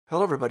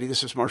Hello, everybody.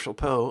 This is Marshall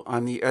Poe.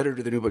 I'm the editor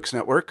of the New Books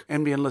Network.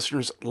 NBN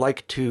listeners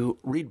like to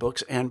read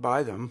books and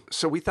buy them.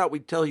 So we thought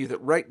we'd tell you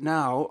that right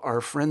now, our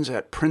friends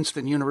at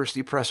Princeton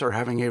University Press are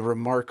having a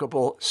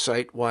remarkable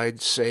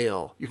site-wide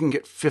sale. You can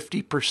get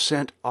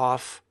 50%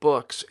 off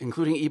books,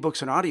 including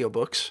ebooks and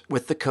audiobooks,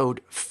 with the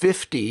code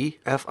 50,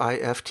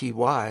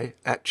 F-I-F-T-Y,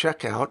 at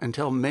checkout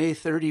until May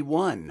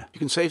 31. You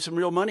can save some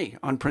real money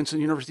on Princeton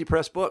University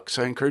Press books.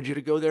 I encourage you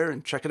to go there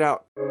and check it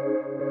out.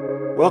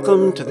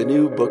 Welcome to the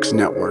New Books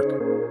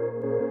Network.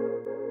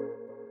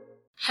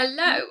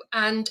 Hello,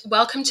 and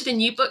welcome to the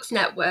New Books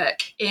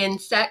Network in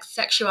Sex,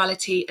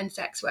 Sexuality and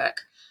Sex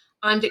Work.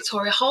 I'm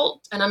Victoria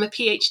Holt, and I'm a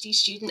PhD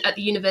student at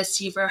the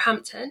University of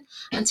Roehampton,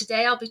 and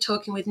today I'll be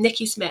talking with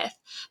Nikki Smith,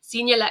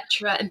 Senior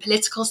Lecturer in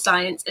Political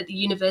Science at the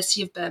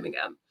University of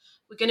Birmingham.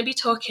 We're going to be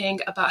talking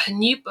about her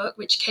new book,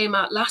 which came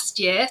out last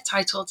year,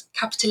 titled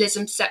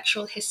Capitalism's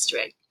Sexual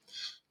History.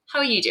 How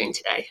are you doing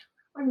today?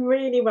 I'm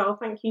really well.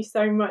 Thank you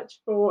so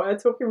much for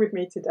talking with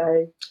me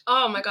today.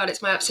 Oh my God,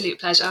 it's my absolute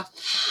pleasure.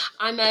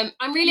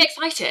 I'm really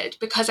excited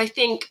because I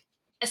think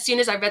as soon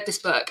as I read this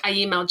book, I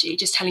emailed you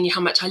just telling you how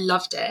much I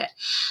loved it.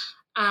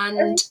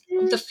 And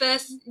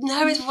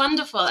it's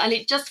wonderful. And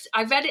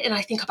I read it in,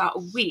 I think, about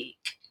a week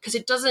because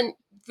it doesn't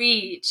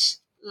read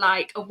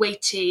like a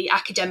weighty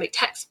academic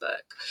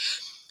textbook.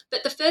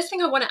 But the first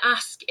thing I want to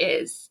ask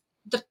is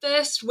the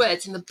first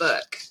words in the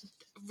book,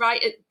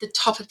 right at the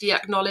top of the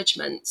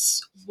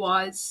acknowledgements,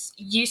 was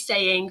you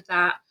saying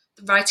that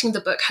writing the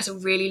book has a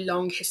really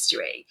long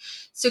history.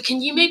 So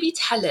can you maybe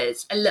tell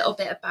us a little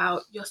bit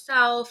about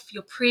yourself,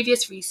 your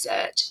previous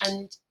research,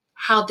 and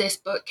how this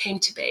book came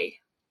to be?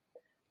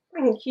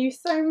 Thank you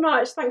so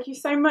much. Thank you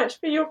so much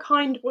for your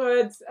kind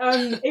words.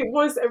 It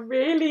was a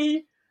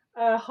really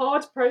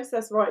hard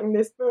process writing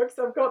this book.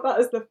 So I've got that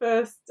as the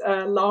first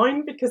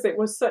line because it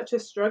was such a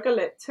struggle.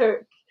 It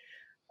took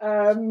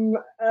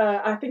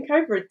I think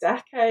over a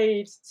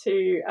decade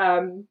to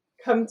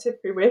come to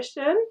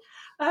fruition.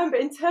 But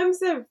in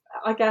terms of,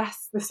 I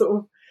guess,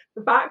 the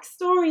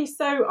backstory,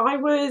 so I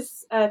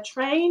was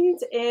trained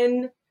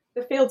in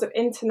the field of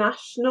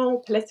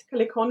international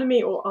political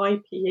economy, or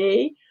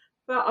IPE,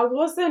 but I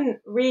wasn't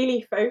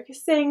really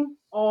focusing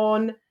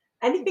on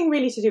anything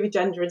really to do with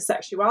gender and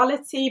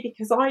sexuality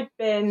because I'd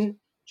been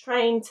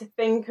trained to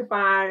think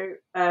about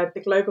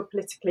the global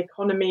political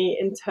economy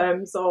in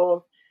terms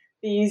of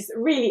these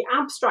really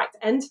abstract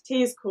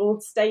entities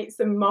called states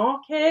and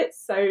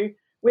markets. So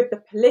with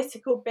the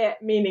political bit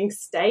meaning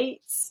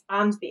states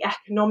and the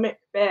economic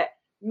bit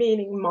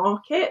meaning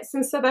markets.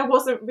 And so there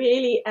wasn't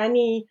really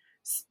any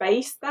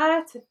space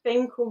there to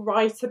think or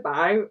write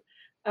about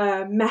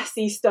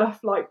messy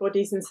stuff like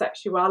bodies and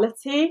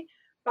sexuality.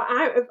 But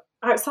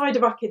outside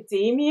of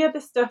academia,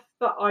 the stuff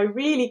that I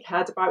really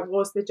cared about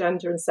was the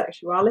gender and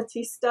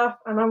sexuality stuff.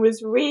 And I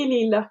was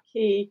really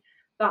lucky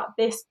that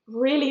this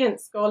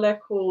brilliant scholar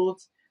called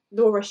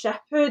Laura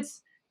Shepherd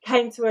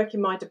came to work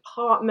in my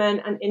department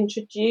and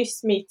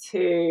introduced me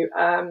to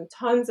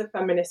tons of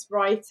feminist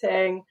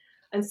writing.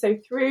 And so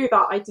through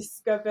that, I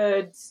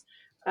discovered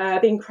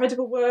the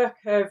incredible work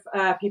of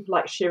people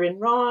like Shirin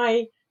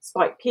Rai,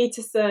 Spike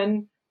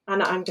Peterson,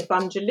 Anna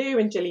Angathangelou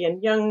and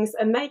Gillian Youngs,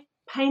 and they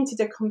painted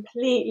a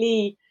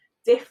completely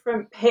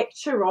different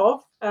picture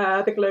of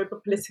the global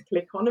political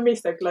economy,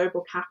 so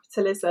global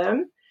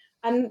capitalism.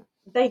 And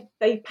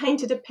they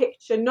painted a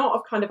picture not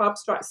of kind of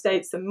abstract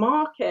states and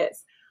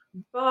markets,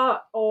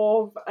 but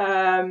of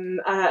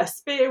a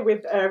sphere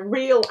with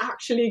real,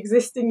 actually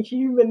existing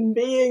human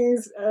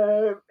beings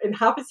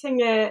inhabiting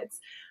it.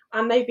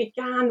 And they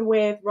began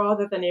with,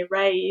 rather than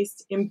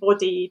erased,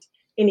 embodied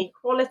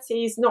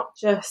inequalities, not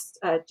just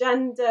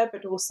gender,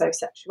 but also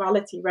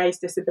sexuality, race,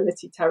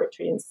 disability,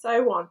 territory, and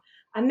so on.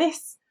 And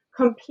this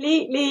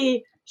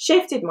completely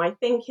shifted my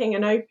thinking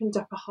and opened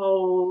up a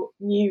whole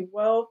new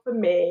world for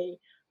me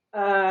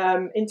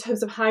in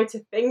terms of how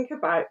to think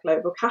about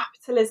global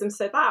capitalism.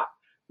 So that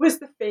was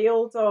the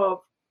field of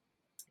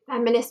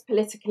feminist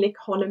political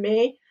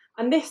economy.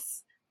 And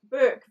this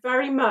book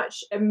very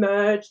much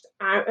emerged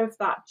out of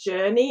that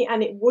journey,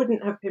 and it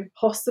wouldn't have been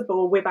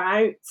possible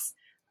without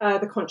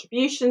the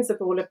contributions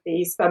of all of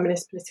these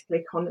feminist political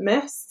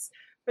economists.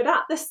 But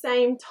at the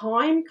same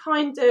time,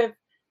 kind of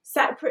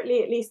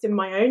separately, at least in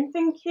my own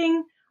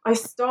thinking, I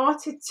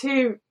started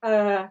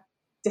to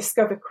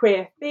discover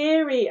queer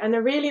theory. And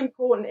a really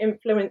important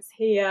influence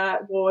here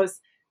was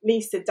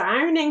Lisa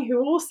Downing, who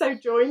also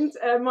joined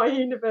my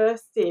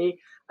university.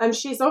 And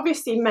she's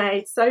obviously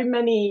made so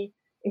many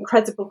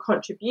incredible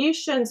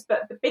contributions,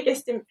 but the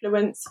biggest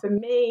influence for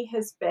me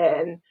has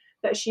been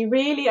that she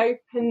really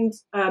opened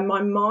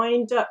my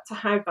mind up to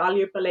how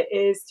valuable it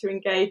is to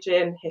engage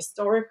in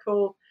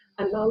historical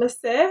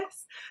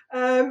analysis.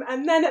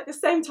 And then at the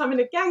same time, and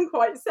again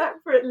quite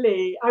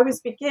separately, I was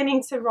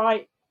beginning to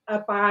write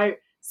about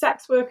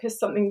sex work as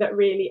something that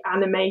really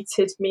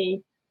animated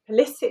me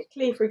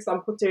politically. For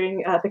example,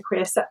 doing the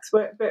Queer Sex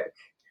Work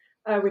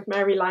book with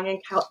Mary Lang and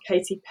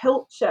Katie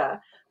Pilcher.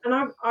 And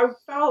I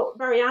felt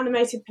very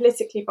animated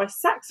politically by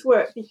sex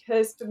work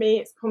because for me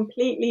it's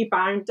completely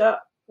bound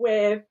up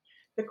with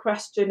the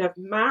question of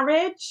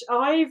marriage.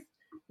 I've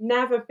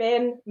never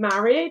been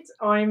married.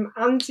 I'm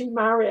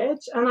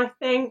anti-marriage, and I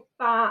think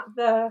that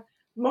the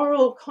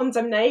moral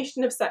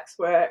condemnation of sex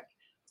work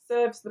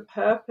serves the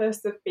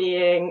purpose of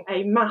being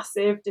a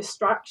massive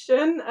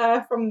distraction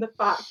from the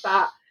fact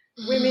that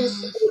women's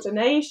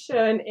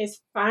subordination is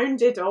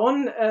founded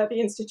on the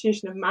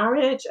institution of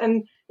marriage,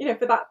 and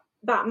for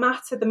that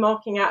matter, the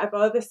marking out of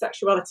other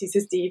sexualities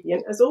as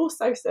deviant has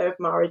also served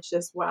marriage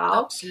as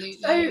well.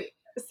 Absolutely.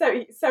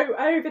 So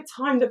over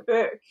time, the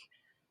book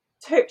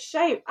took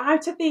shape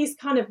out of these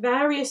kind of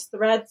various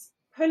threads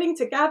pulling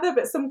together,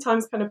 but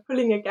sometimes kind of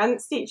pulling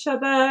against each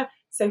other.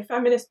 So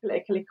feminist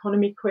political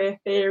economy, queer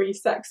theory,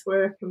 sex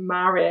work, and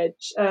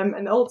marriage,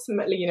 and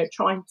ultimately,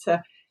 trying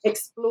to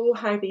explore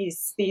how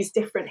these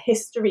different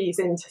histories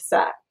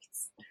intersect.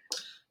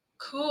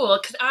 Cool,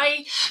 because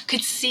I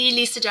could see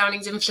Lisa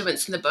Downing's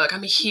influence in the book.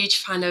 I'm a huge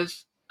fan of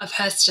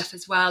her stuff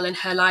as well, and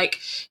her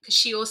because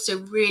she also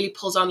really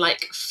pulls on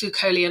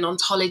Foucauldian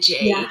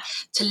ontology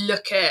to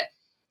look at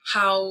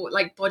how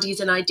bodies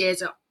and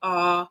ideas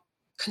are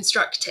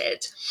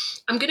constructed.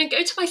 I'm going to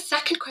go to my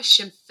second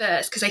question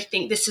first, because I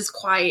think this is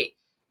quite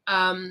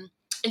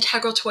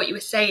integral to what you were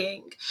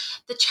saying.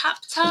 The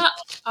chapter,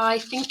 I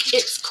think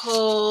it's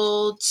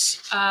called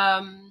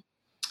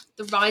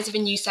The Rise of a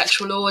New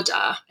Sexual Order.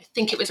 I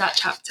think it was that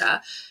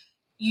chapter.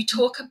 You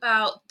talk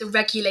about the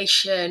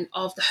regulation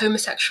of the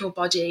homosexual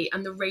body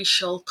and the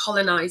racial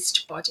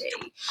colonized body.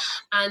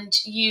 And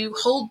you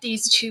hold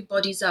these two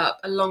bodies up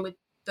along with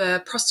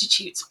the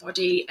prostitute's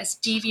body as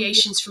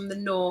deviations from the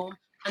norm,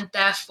 and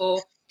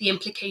therefore the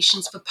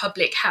implications for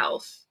public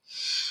health.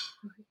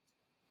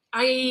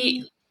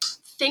 I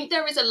think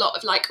there is a lot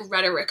of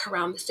rhetoric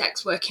around the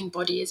sex working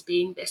body as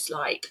being this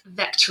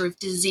vector of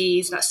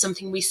disease. That's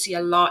something we see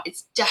a lot.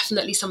 It's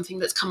definitely something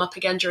that's come up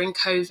again during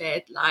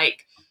COVID.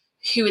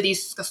 Who are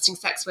these disgusting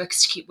sex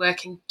workers to keep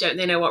working? Don't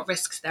they know what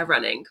risks they're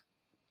running?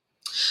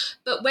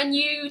 But when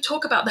you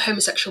talk about the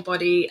homosexual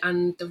body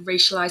and the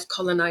racialized,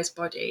 colonized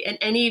body and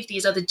any of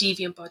these other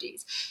deviant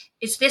bodies,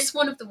 is this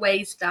one of the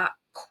ways that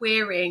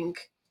queering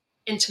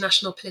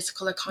international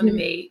political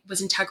economy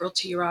was integral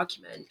to your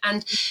argument?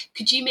 And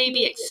could you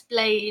maybe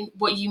explain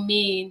what you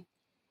mean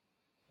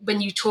when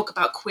you talk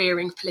about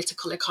queering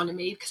political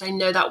economy? Because I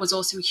know that was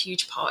also a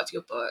huge part of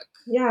your book.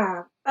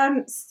 Yeah.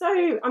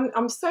 So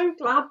I'm so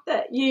glad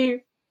that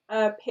you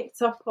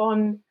picked up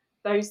on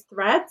those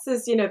threads,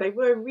 as they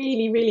were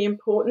really, really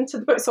important to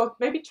the book. So I'll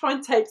maybe try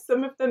and take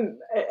some of them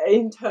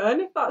in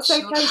turn, if that's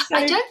Sure. okay. So,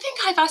 I don't think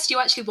I've asked you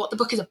actually what the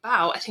book is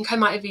about. I think I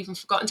might have even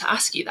forgotten to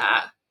ask you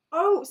that.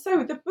 Oh,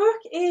 so the book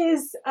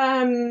is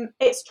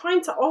it's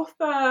trying to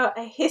offer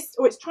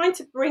it's trying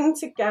to bring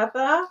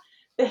together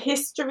the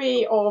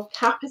history of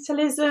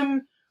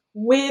capitalism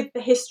with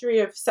the history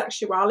of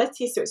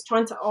sexuality. So it's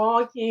trying to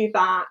argue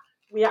that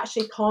we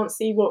actually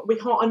we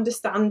can't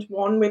understand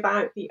one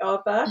without the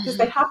other, because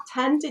they have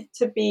tended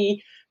to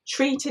be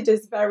treated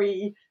as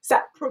very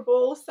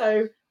separable.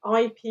 So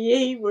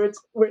IPE would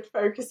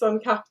focus on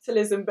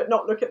capitalism but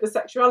not look at the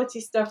sexuality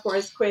stuff,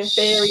 whereas queer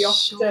theory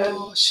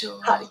often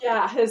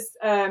has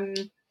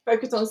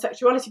focused on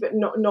sexuality but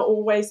not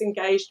always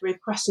engaged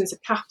with questions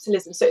of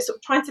capitalism. So it's sort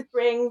of trying to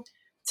bring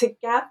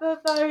together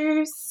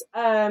those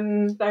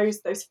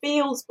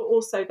fields, but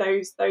also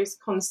those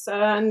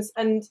concerns.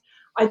 And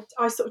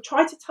I sort of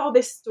try to tell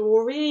this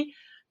story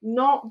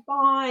not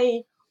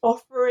by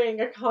offering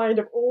a kind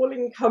of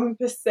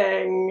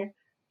all-encompassing,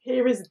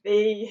 here is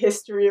the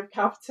history of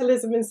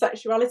capitalism and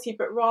sexuality,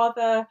 but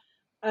rather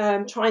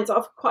trying to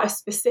offer quite a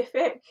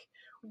specific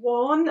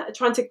one,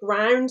 trying to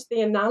ground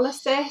the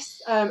analysis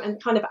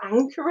and kind of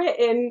anchor it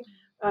in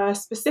a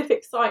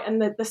specific site.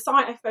 And the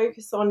site I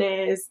focus on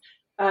is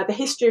the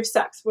history of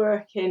sex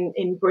work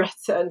in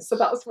Britain. So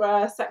that's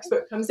where sex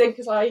work comes in,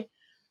 because I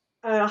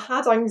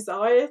had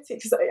anxiety,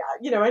 because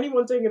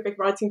anyone doing a big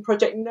writing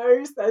project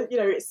knows that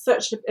it's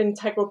such an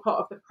integral part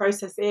of the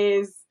process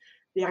is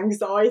the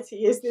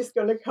anxiety. Is this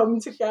going to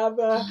come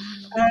together?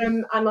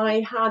 And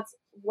I had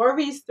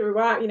worries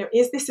throughout.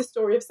 Is this a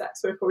story of sex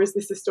work or is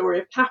this a story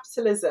of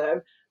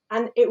capitalism?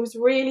 And it was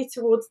really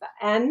towards the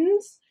end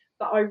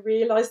that I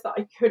realised that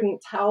I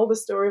couldn't tell the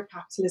story of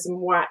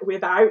capitalism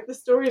without the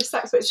story of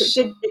sex work. So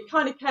it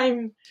kind of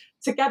came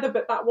together,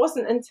 but that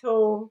wasn't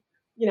until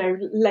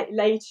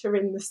later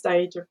in the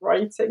stage of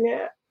writing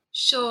it.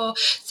 Sure.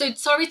 So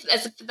sorry for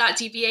that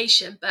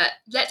deviation, but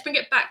let's bring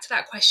it back to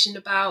that question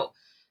about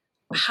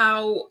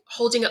how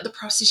holding up the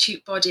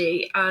prostitute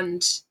body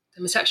and the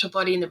homosexual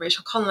body and the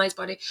racial colonized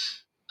body,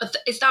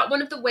 is that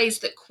one of the ways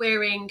that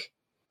queering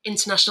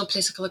international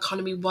political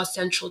economy was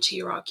central to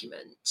your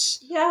argument?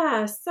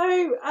 Yeah.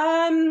 So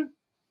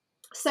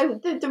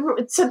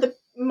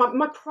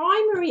my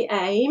primary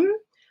aim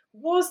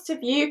was to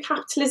view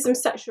capitalism,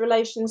 sexual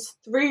relations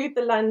through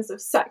the lens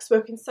of sex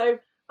work. And so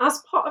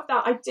as part of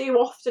that, I do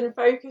often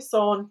focus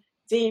on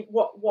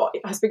what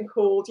has been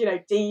called,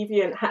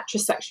 deviant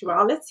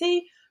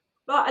heterosexuality.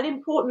 But an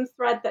important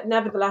thread that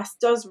nevertheless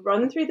does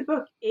run through the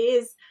book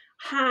is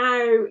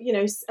how,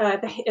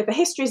 the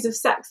histories of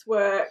sex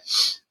work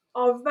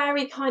are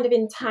very kind of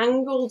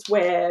entangled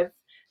with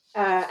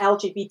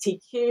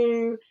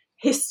LGBTQ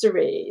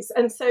histories,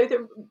 and so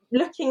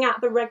looking at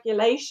the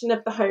regulation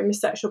of the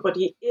homosexual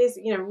body is,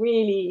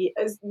 really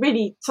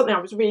something I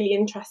was really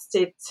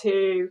interested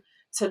to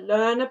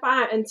learn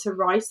about and to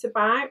write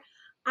about.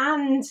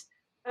 And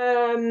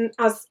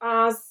as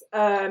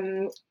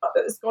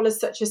scholars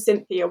such as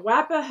Cynthia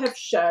Weber have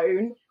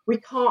shown, we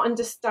can't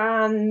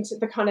understand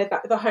the kind of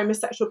the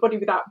homosexual body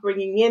without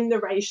bringing in the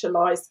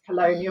racialized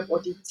colonial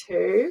body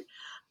too.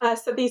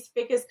 So these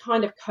figures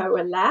kind of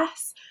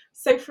coalesce.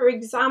 So, for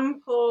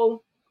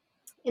example,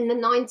 in the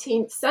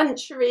 19th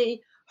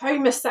century,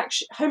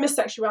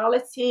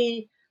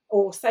 homosexuality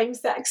or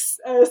same-sex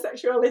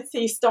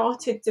sexuality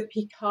started to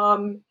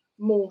become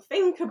more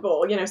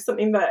thinkable,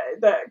 something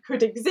that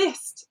could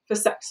exist for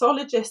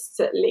sexologists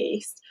at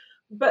least.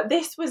 But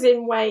this was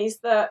in ways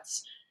that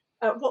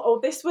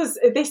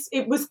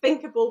it was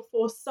thinkable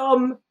for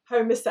some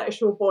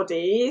homosexual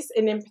bodies,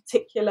 and in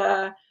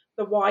particular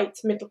the white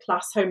middle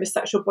class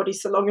homosexual body,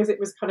 so long as it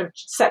was kind of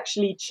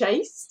sexually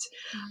chaste.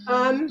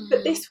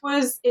 But this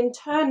was in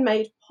turn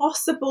made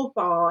possible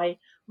by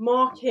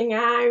marking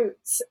out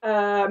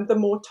the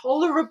more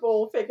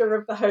tolerable figure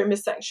of the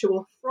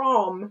homosexual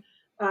from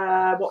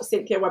what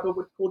Cynthia Weber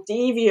would call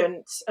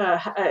deviant,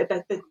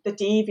 the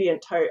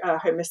deviant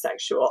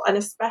homosexual, and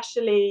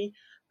especially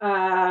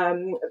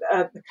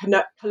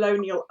the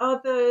colonial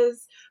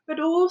others, but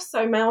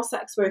also male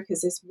sex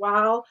workers as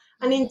well.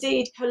 And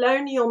indeed,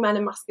 colonial men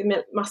and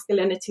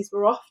masculinities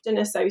were often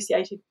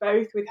associated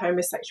both with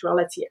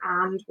homosexuality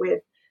and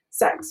with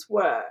sex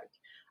work.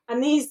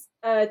 And these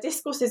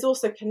discourses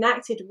also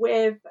connected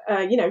with,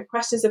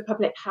 questions of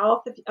public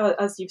health,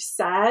 as you've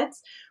said,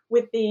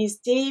 with these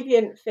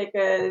deviant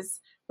figures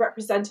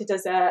represented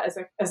as a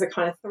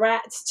kind of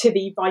threat to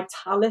the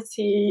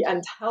vitality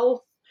and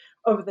health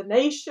of the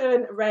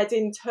nation, read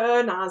in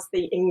turn as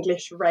the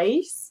English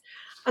race.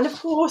 And of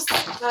course,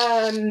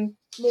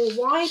 more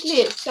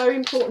widely, it's so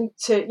important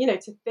to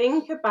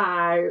think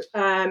about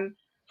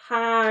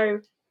how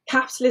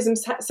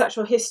capitalism's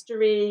sexual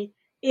history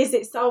is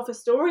itself a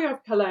story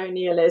of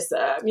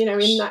colonialism.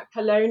 In that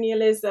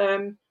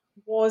colonialism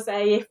was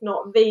if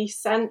not the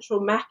central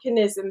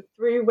mechanism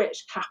through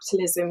which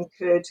capitalism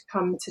could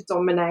come to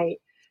dominate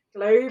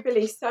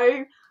globally.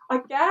 So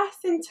I guess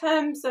in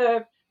terms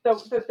of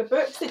the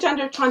books, The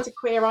Gender of Trans and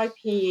Queer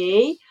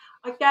IPE,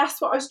 I guess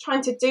what I was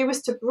trying to do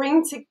was to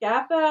bring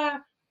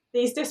together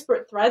these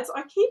disparate threads.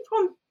 I keep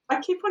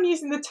on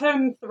using the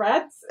term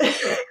threads, but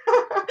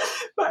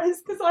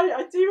it's because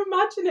I do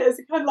imagine it as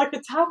a kind of like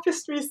a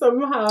tapestry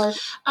somehow.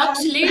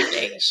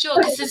 Absolutely, sure.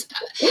 Because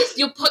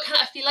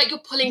I feel like you're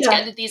pulling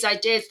together these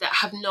ideas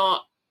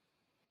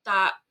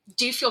that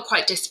do feel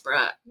quite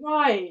disparate.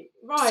 Right.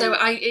 So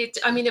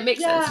it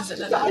makes sense,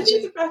 isn't it? I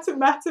need a better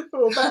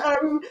metaphor,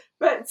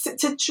 but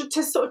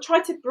to sort of try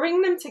to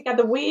bring them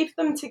together, weave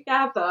them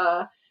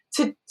together,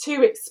 to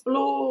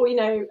explore,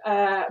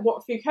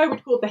 what Foucault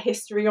would call the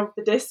history of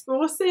the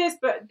discourses,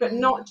 but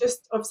not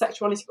just of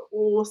sexuality, but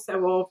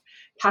also of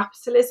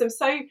capitalism.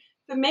 So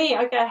for me,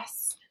 I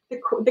guess the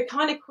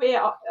kind of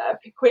queer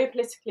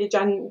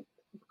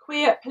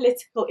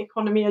political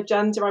economy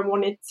agenda I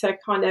wanted to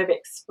kind of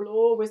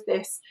explore was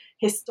this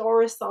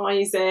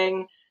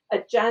historicizing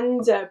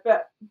agenda,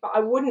 but I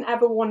wouldn't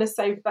ever want to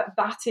say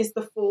that is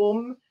the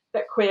form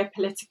that queer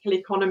political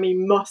economy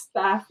must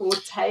therefore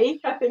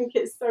take. I think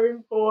it's so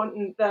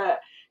important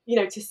that,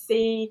 to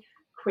see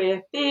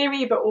queer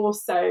theory, but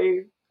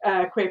also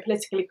queer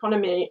political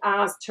economy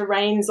as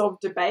terrains of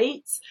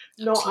debate,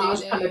 not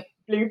as kind of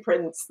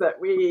blueprints that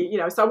we,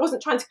 so I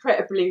wasn't trying to create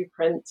a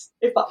blueprint,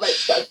 if that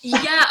makes sense.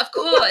 Yeah, of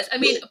course. I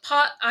mean,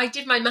 I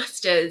did my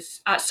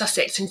master's at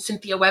Sussex, and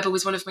Cynthia Weber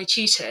was one of my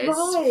tutors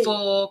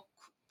for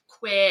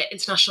queer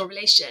international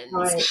relations.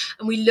 Right.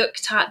 And we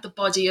looked at the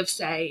body of,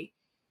 say,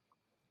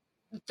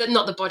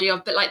 not the body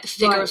of, but like the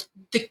figure of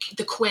the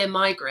queer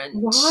migrant.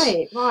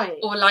 Right.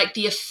 Or like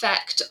the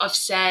effect of,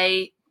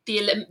 say,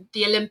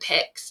 the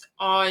Olympics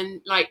on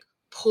like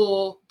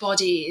poor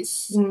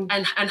bodies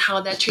and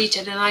how they're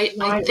treated. And I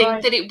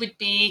think that it would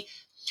be,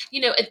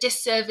 a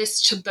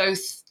disservice to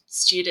both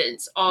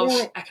students of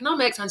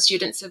economics and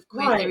students of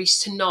queer theories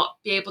to not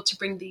be able to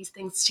bring these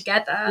things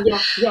together.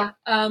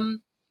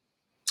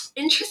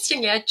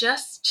 Interestingly, I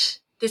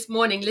just this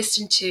morning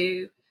listened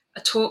to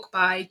a talk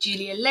by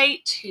Julia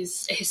Late,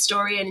 who's a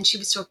historian, and she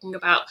was talking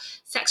about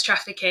sex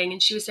trafficking,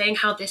 and she was saying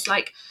how this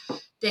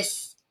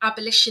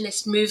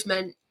abolitionist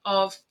movement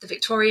of the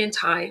Victorian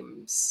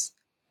times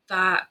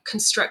that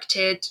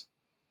constructed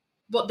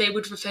what they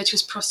would refer to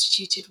as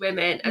prostituted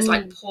women as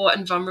like poor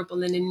and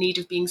vulnerable and in need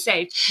of being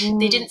saved.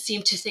 They didn't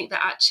seem to think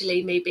that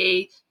actually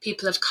maybe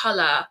people of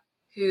colour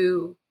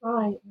who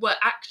were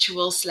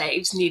actual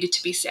slaves needed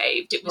to be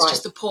saved. It was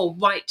just the poor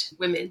white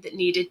women that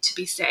needed to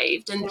be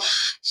saved. And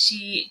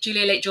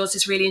Julia Late draws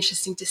this really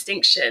interesting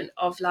distinction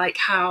of like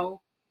how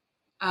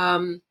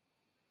I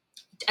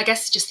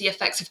guess just the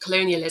effects of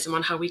colonialism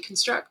on how we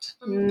construct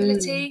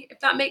vulnerability, if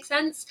that makes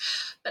sense.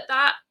 But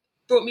that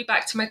brought me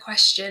back to my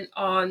question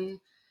on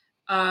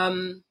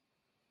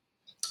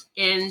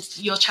in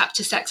your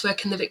chapter Sex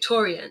Work and the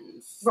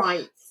Victorians.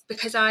 Right.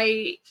 Because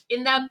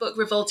in their book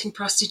Revolting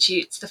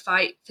Prostitutes, The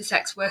Fight for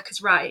Sex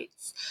Workers'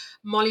 Rights,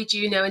 Molly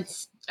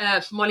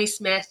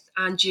Smith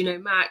and Juno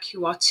Mack,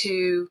 who are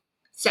two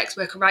sex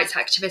worker rights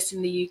activists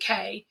in the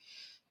UK,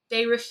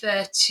 they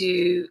refer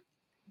to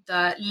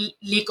the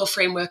legal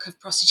framework of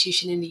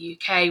prostitution in the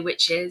UK,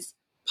 which is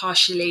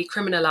partially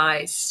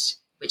criminalised,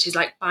 which is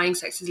like buying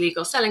sex is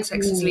legal, selling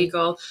sex is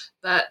legal,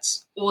 but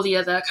all the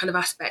other kind of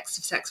aspects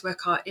of sex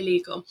work are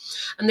illegal.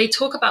 And they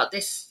talk about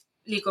this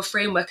legal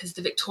framework as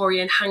the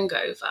Victorian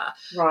hangover,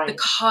 right,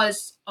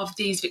 because of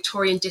these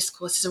Victorian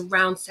discourses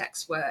around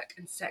sex work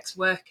and sex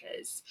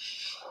workers.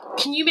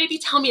 Can you maybe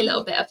tell me a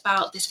little bit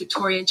about this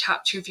Victorian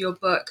chapter of your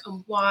book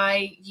and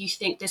why you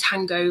think this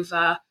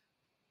hangover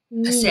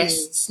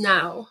persists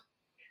now?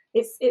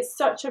 It's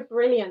such a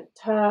brilliant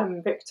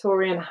term,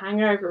 Victorian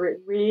hangover. It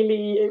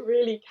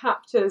really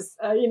captures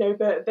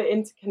the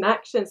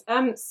interconnections.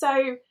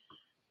 So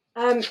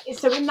in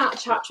that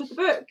chapter of the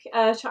book,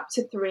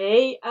 chapter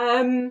 3,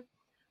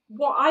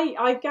 what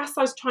I guess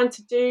I was trying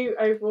to do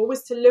overall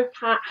was to look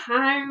at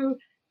how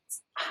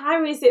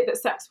is it that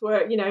sex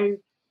work,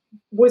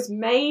 was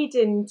made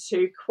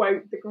into,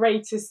 quote, the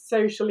greatest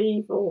social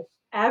evil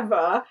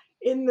ever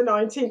in the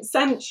 19th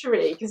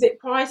century, because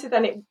prior to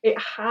then it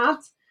had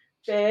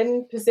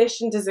been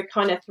positioned as a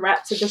kind of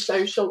threat to the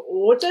social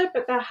order,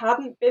 but it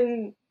hadn't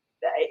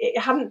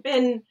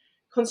been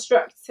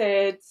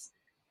constructed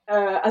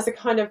as a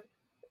kind of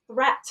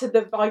threat to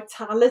the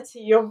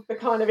vitality of the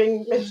kind of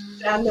English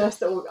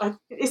genus, or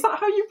is that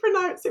how you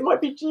pronounce it? It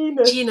might be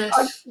genus.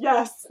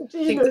 Yes,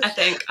 genus. I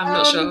think I'm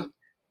not sure.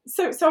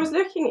 So I was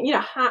looking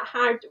at,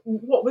 how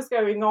what was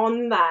going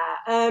on there,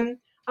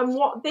 and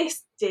what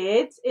this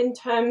did in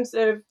terms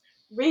of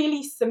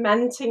really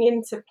cementing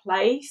into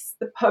place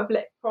the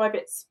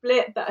public-private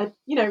split that had,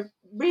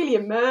 really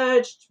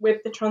emerged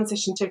with the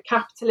transition to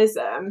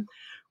capitalism,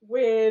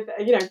 with,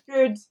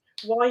 good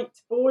white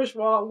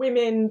bourgeois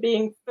women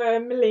being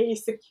firmly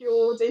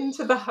secured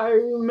into the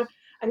home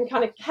and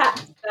kind of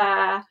kept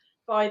there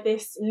by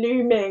this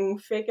looming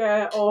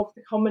figure of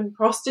the common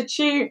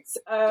prostitute,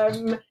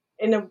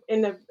 in a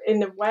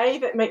way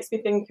that makes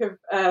me think of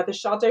the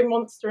shadow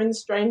monster in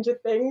Stranger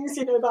Things.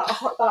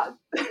 That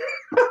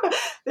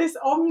this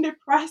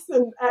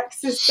omnipresent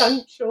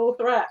existential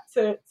threat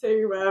to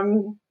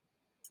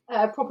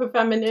proper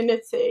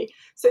femininity.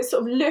 So it's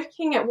sort of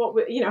looking at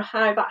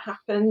how that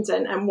happened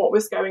and what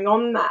was going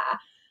on there.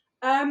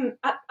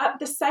 At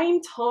the same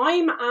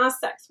time as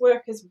sex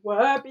workers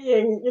were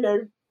being,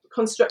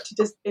 constructed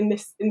as in the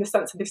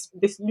sense of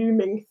this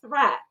looming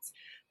threat,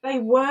 they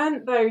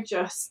weren't, though,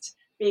 just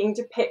being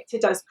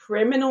depicted as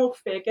criminal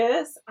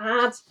figures,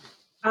 as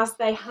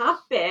they have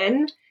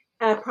been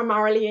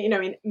primarily,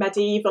 in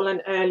medieval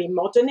and early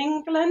modern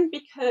England,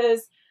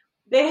 because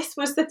this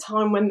was the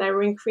time when they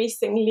were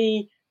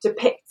increasingly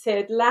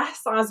depicted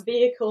less as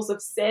vehicles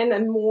of sin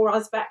and more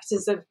as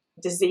vectors of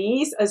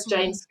disease, as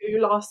Jane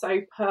Scoular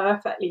so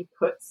perfectly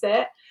puts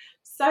it.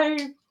 So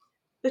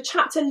the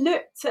chapter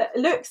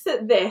looks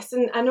at this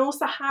and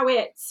also how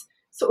it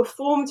sort of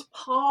formed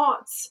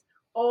part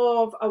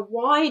of a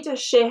wider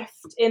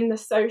shift in the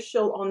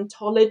social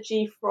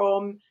ontology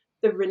from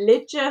the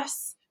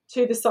religious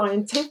to the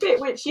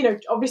scientific, which,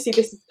 obviously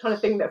this is the kind of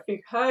thing that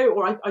Foucault,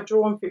 or I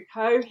draw on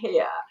Foucault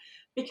here,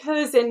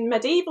 because in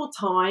medieval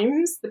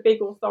times, the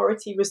big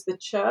authority was the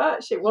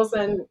church. It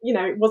wasn't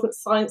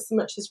science so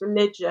much as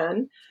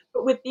religion.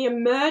 But with the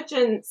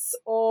emergence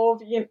of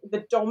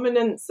the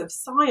dominance of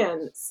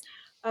science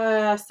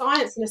and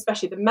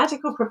especially the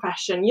medical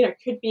profession,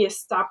 could be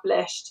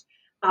established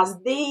as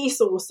the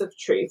source of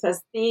truth,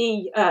 as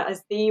the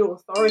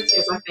authority,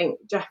 as I think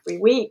Geoffrey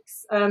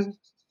Weeks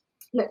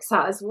looks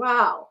at as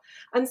well.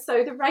 And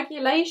so the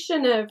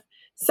regulation of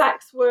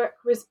sex work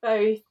was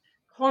both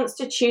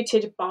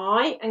constituted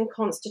by and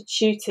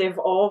constitutive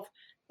of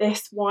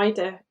this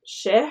wider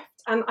shift.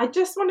 And I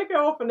just want to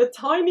go off on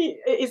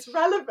it's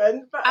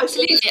relevant, but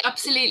absolutely,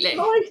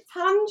 slight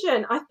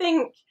tangent. I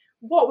think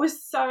what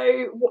was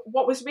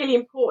really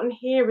important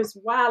here as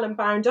well, and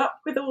bound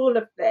up with all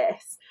of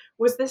this,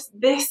 was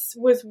this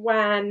was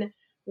when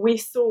we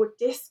saw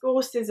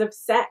discourses of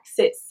sex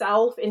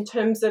itself in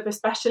terms of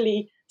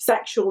especially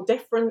sexual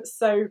difference,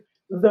 so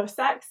the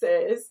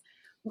sexes,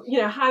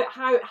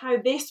 how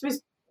this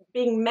was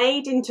being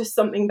made into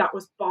something that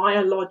was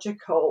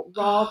biological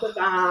rather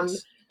than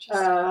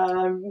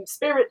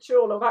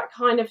spiritual or that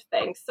kind of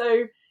thing.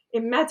 So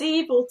in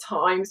medieval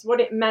times,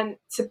 what it meant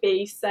to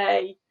be,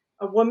 say,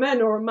 a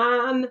woman or a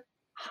man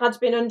had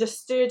been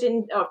understood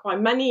by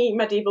many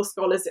medieval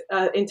scholars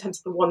in terms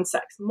of the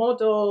one-sex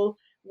model,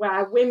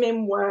 where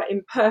women were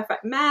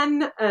imperfect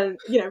men, and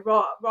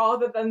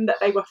rather than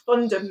that they were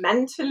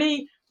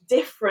fundamentally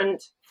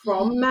different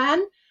from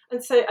men.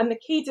 And the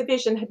key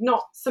division had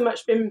not so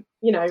much been,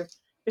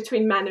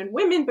 between men and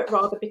women, but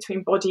rather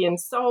between body and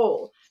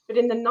soul. But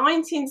in the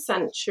 19th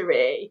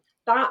century,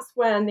 that's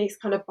when these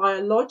kind of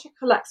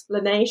biological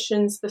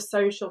explanations, the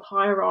social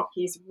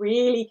hierarchies,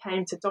 really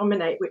came to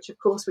dominate, which of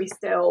course we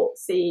still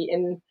see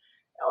in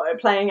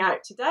playing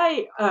out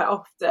today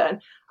often.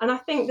 And I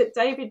think that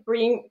David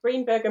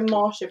Greenberg and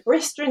Marsha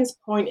Bristron's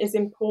point is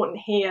important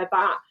here,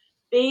 that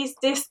these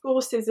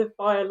discourses of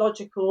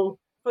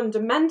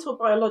fundamental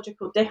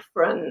biological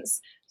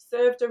difference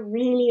served a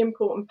really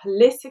important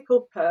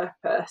political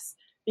purpose,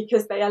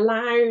 because they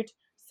allowed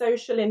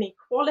social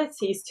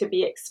inequalities to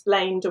be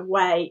explained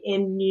away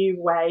in new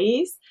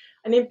ways,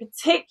 and in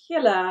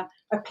particular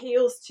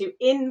appeals to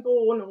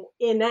inborn or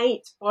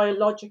innate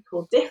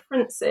biological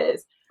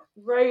differences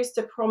rose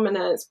to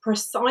prominence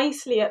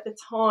precisely at the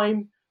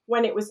time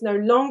when it was no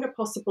longer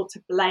possible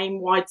to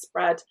blame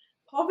widespread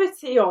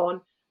poverty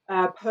on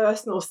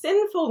personal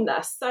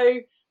sinfulness. So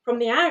from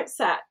the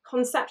outset,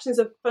 conceptions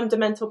of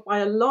fundamental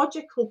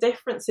biological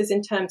differences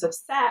in terms of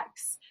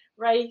sex,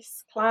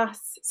 race,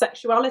 class,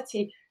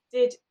 sexuality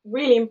did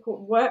really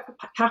important work for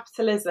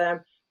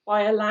capitalism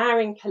by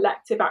allowing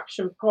collective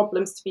action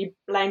problems to be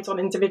blamed on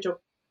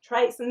individual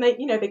traits. And they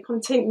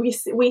continue.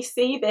 We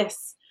see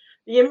this,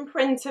 the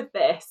imprint of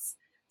this,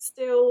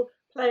 still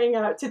playing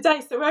out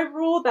today. So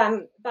overall,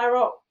 then there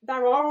are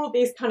all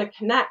these kind of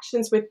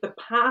connections with the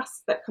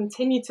past that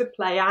continue to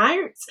play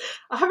out.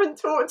 I haven't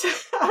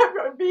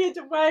veered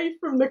away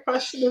from the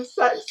question of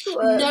sex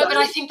work. No, but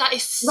I think that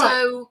is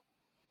so. Right.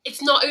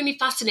 It's not only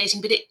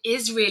fascinating, but it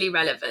is really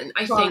relevant.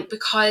 I think,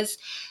 because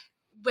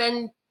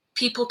when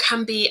people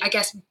can be, I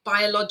guess,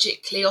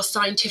 biologically or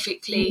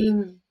scientifically,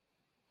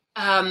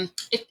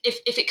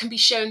 if it can be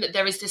shown that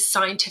there is this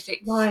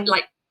scientific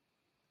like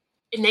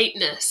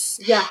innateness,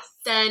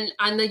 then,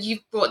 and then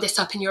you've brought this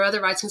up in your other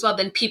writing as well,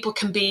 then people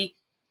can be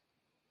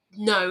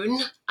known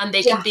and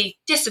they can be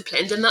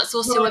disciplined, and that's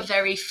also a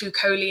very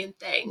Foucauldian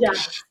thing.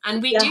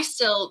 And we do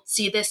still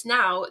see this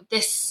now,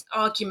 this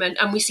argument,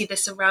 and we see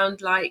this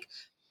around, like,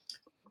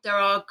 there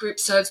are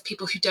groups of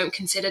people who don't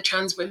consider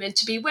trans women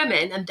to be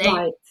women, and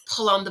they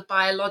pull on the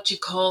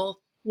biological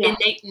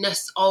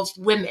innateness of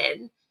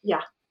women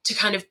to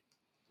kind of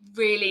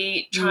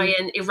really try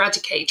and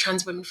eradicate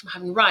trans women from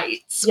having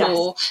rights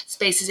or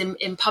spaces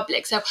in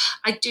public. So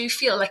I do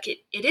feel like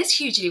it is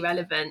hugely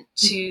relevant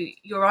to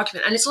your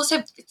argument. And it's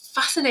also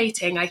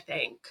fascinating, I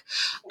think,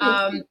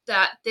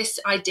 that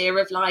this idea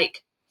of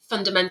like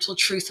fundamental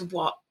truth of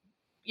what,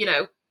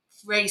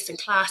 race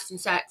and class and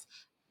sex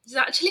is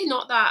actually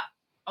not that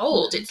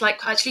old. It's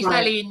like actually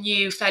fairly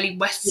new, fairly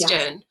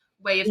Western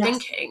way of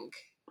thinking.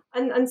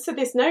 And so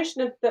this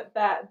notion of that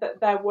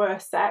there were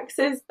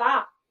sexes,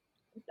 that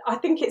I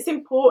think it's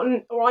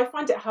important, or I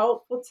find it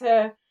helpful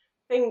to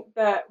think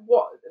that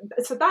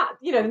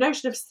the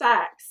notion of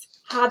sex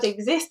had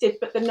existed,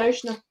 but the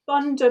notion of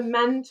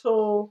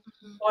fundamental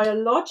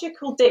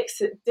biological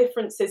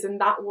differences, and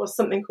that was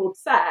something called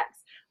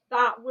sex,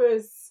 that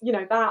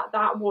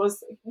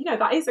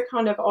is a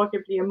kind of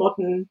arguably a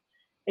modern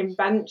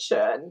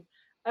invention.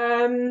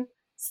 So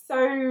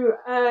sorry.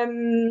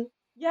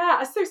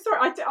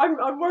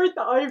 I'm worried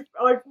that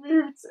I've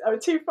moved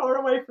too far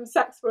away from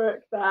sex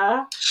work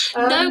there.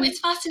 No, it's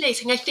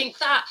fascinating. I think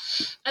that,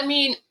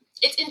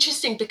 it's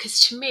interesting because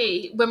to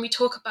me, when we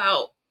talk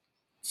about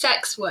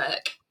sex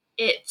work,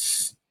 it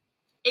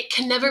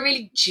can never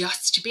really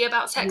just be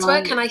about sex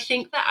work. And I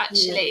think that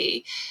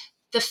actually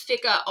the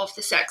figure of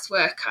the sex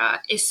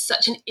worker is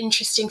such an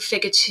interesting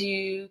figure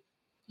to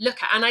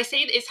look at. And I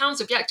say it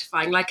sounds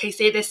objectifying. Like, I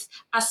say this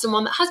as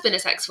someone that has been a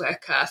sex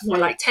worker for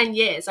like 10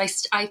 years. I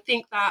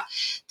think that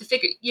the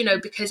figure,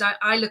 because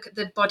I look at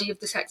the body of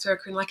the sex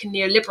worker in like a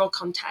neoliberal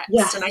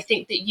context. And I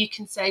think that you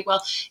can say,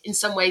 well, in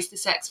some ways the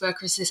sex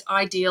worker is this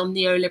ideal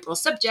neoliberal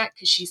subject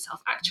because she's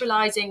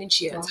self-actualizing and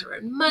she earns her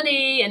own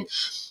money. And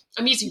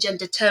I'm using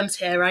gendered terms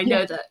here. I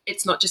know that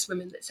it's not just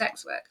women that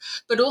sex work,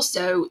 but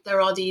also there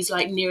are these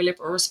like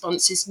neoliberal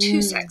responses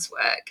to sex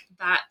work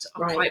that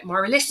are quite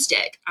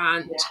moralistic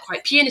and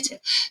quite punitive.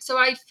 So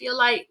I feel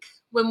like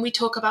when we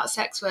talk about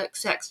sex work,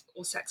 sex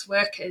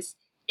workers,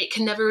 it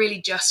can never really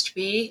just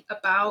be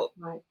about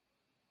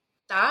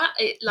that.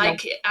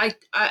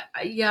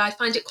 I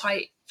find it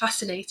quite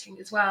fascinating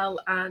as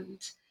well.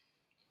 And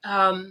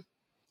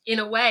in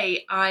a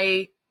way,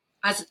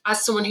 as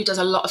someone who does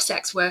a lot of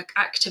sex work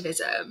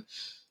activism,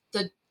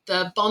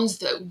 the bonds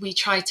that we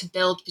try to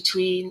build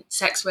between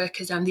sex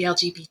workers and the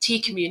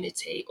LGBT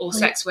community, or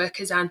sex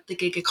workers and the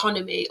gig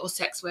economy, or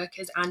sex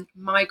workers and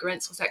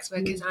migrants, or sex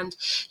workers and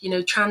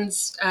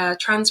trans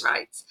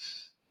rights,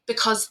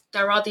 because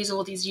there are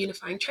all these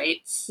unifying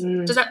traits.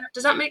 Does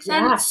that make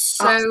sense? Yes,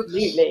 so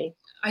absolutely.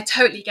 I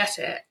totally get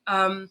it.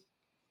 And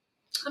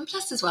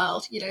plus as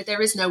well,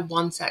 there is no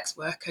one sex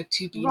worker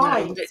to be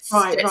known. It's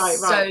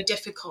so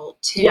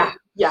difficult to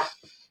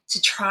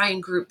try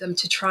and group them,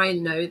 to try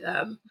and know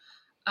them.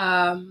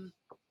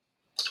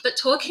 But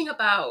talking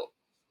about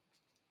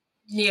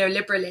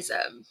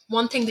neoliberalism,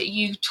 one thing that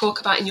you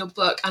talk about in your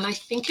book, and I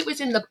think it was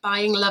in the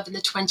Buying Love in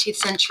the 20th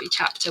Century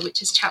chapter,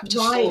 which is chapter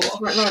 4.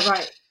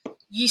 Right.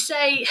 You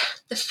say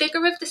the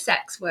figure of the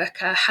sex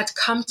worker had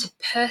come to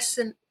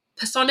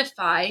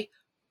personify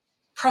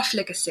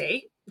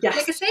profligacy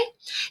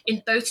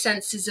in both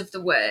senses of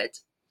the word,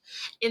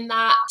 in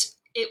that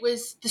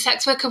the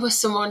sex worker was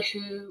someone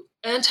who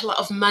earned a lot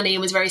of money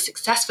and was very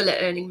successful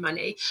at earning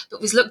money,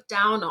 but was looked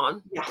down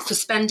on for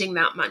spending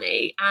that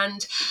money.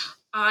 And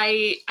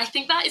I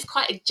think that is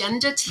quite a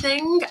gendered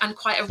thing and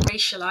quite a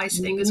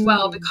racialized thing as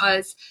well,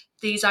 because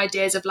these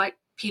ideas of like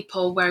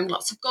people wearing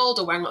lots of gold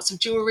or wearing lots of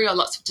jewelry or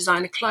lots of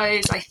designer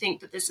clothes, I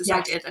think that there's this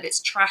idea that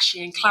it's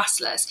trashy and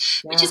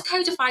classless, which is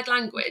codified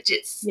language.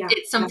 It's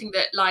something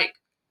that like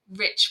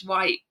rich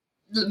white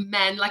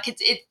men, like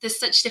there's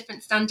such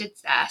different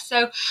standards there.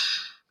 So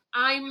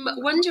I'm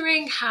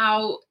wondering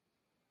how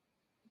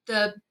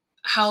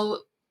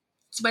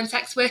when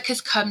sex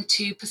workers come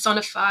to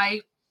personify,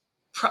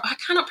 I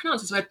cannot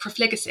pronounce this word,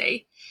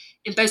 profligacy,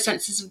 in both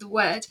senses of the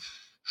word,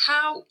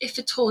 how, if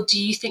at all,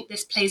 do you think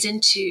this plays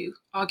into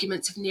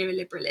arguments of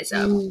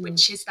neoliberalism,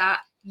 which is that,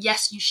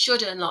 yes, you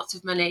should earn lots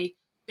of money,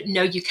 but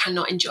no, you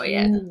cannot enjoy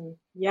it?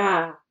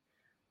 Yeah.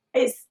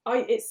 It's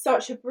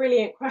such a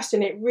brilliant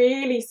question. It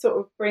really sort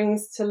of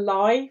brings to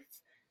life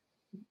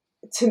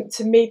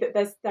to me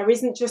that there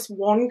isn't just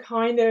one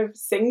kind of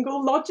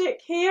single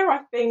logic here. I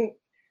think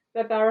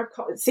that there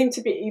seem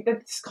to be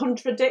there's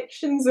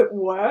contradictions at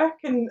work,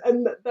 and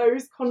that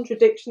those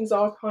contradictions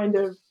are kind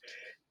of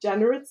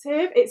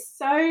generative. It's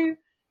so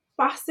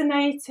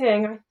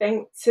fascinating, I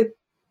think, to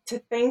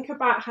think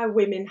about how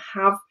women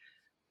have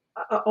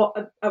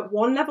at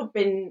one level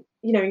been,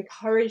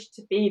 encouraged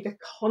to be the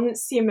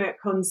consummate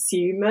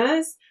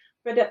consumers,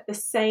 but at the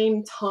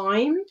same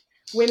time,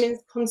 women's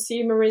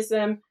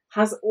consumerism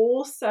has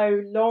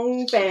also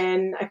long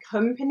been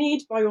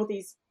accompanied by all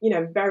these,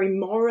 very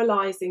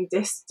moralizing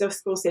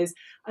discourses,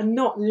 and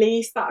not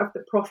least that of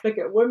the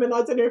profligate woman.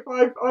 I don't know if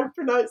I've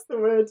pronounced the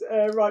word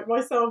right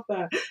myself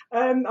there.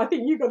 I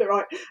think you got it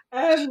right.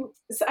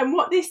 And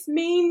what this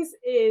means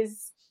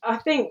is, I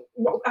think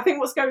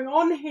what's going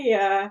on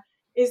here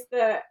is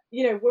that,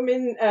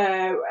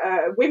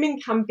 women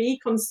can be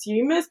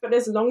consumers, but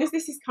as long as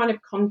this is kind of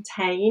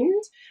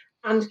contained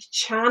and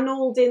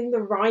channeled in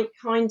the right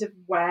kind of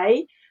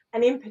way,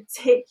 and in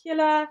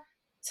particular,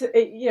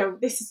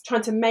 this is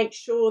trying to make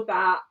sure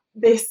that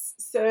this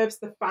serves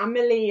the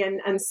family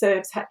and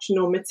serves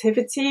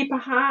heteronormativity,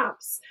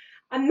 perhaps.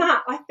 And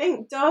that, I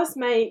think, does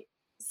make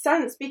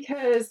sense,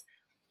 because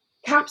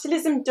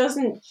capitalism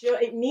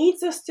it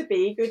needs us to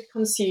be good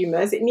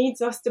consumers. It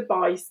needs us to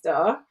buy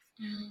stuff,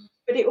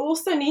 but it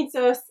also needs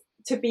us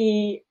to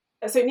be,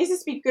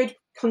 good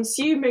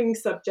consuming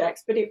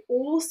subjects, but it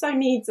also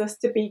needs us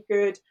to be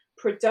good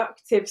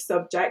productive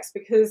subjects,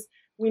 because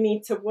we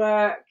need to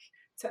work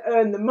to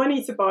earn the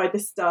money to buy the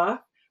stuff.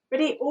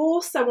 But it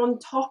also, on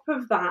top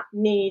of that,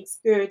 needs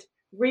good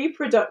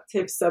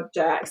reproductive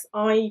subjects,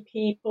 i.e.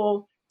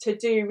 people to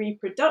do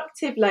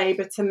reproductive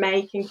labour to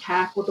make and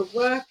care for the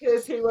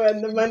workers who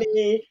earn the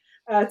money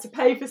to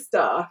pay for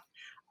stuff.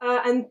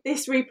 And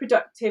this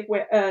reproductive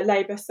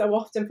labour so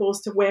often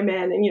falls to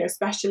women, and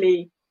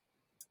especially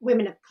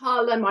women of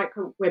colour,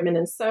 micro women,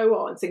 and so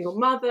on, single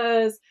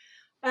mothers.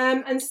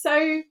 And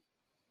so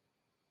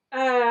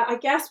I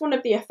guess one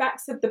of the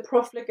effects of the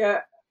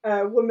profligate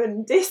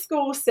woman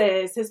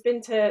discourses has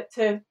been to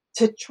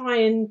try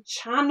and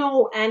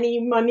channel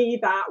any money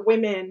that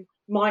women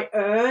might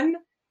earn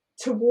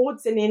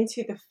towards and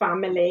into the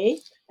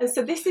family. And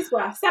so this is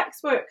where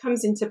sex work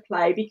comes into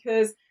play,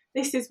 because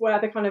this is where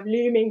the kind of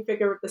looming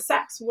figure of the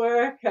sex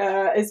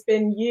worker has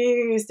been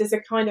used as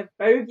a kind of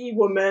bogey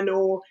woman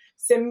or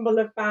symbol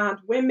of bad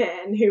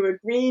women who are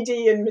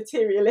greedy and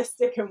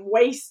materialistic and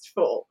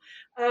wasteful.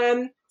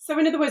 So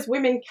in other words,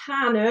 women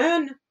can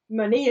earn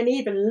money, and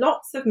even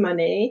lots of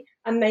money,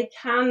 and they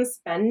can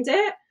spend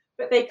it,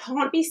 but they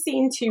can't be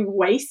seen to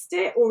waste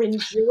it or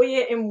enjoy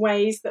it in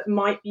ways that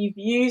might be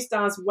viewed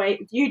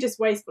as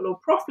wasteful or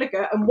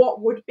profligate. And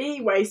what would be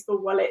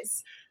wasteful? Well,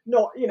 it's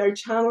not,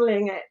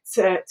 channeling it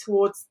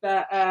towards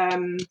the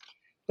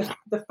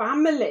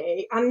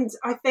family. And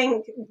I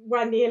think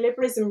where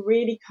neoliberalism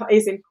really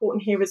is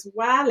important here as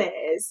well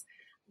is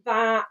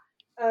that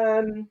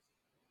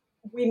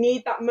we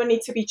need that money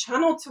to be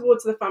channeled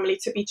towards the family,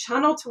 to be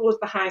channeled towards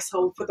the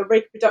household, for the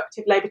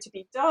reproductive labour to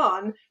be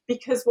done,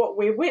 because what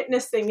we're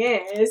witnessing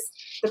is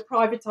the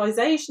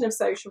privatisation of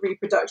social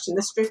reproduction,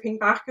 the stripping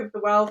back of the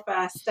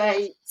welfare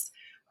state,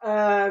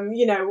 the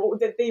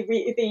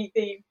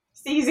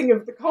seizing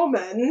of the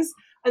commons.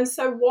 And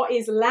so what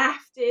is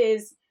left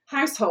is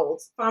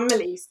households,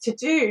 families to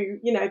do,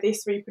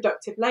 this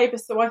reproductive labour.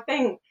 So I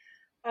think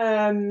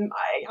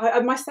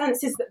my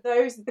sense is that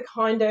those are the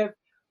kind of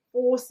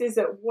forces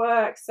at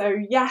work. So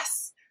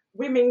yes,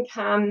 women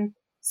can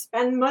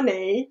spend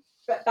money,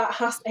 but it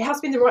has to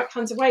be in the right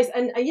kinds of ways.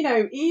 And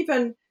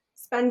even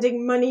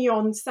spending money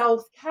on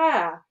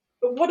self-care.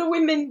 But what are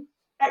women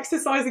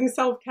exercising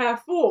self-care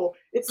for?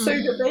 It's so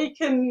that they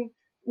can,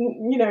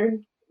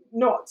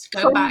 not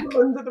go back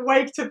under the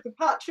weight of the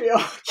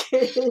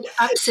patriarchy.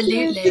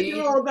 Absolutely.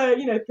 Or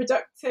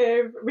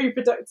the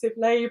reproductive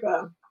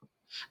labour.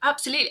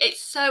 Absolutely.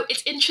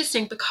 It's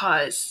interesting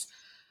because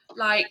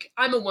like,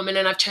 I'm a woman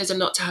and I've chosen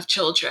not to have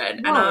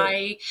children.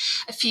 Right. And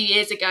a few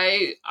years ago,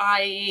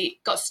 I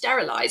got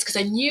sterilized because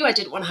I knew I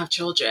didn't want to have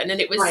children.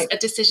 And it was Right. a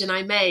decision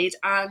I made.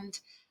 And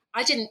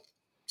I didn't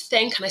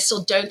think, and I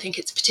still don't think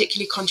it's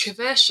particularly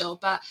controversial,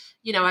 but,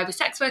 you know, I was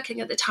sex working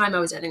at the time, I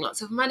was earning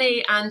lots of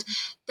money. And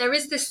there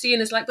is this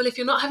scene as like, well, if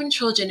you're not having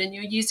children and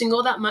you're using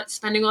all that much,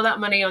 spending all that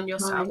money on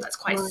yourself, Right. that's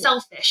quite Right.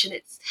 selfish. And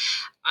it's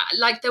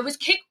like, there was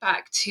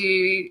kickback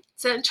to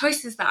certain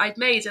choices that I'd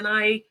made. And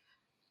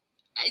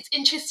it's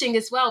interesting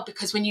as well,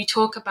 because when you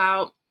talk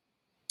about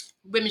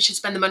women should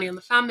spend the money on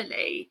the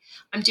family,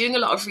 I'm doing a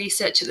lot of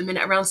research at the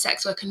minute around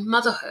sex work and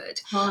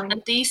motherhood. Right.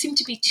 And these seem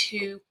to be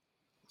two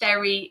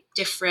very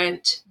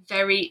different,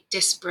 very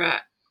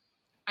disparate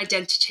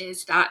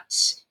identities,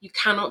 that you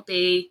cannot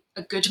be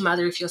a good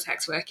mother if you're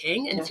sex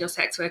working, and if you're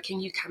sex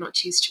working, you cannot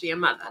choose to be a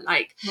mother.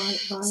 Like,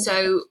 Right.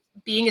 so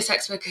being a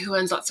sex worker who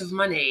earns lots of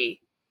money,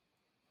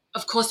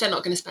 of course they're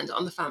not going to spend it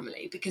on the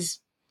family, because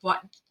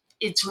what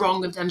it's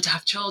wrong of them to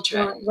have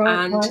children.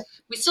 And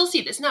we still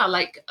see this now,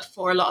 like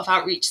for a lot of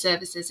outreach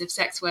services, if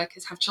sex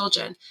workers have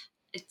children,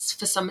 it's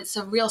for some, it's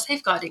a real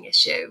safeguarding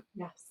issue.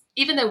 Yes.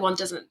 Even though one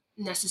doesn't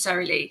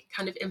necessarily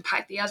kind of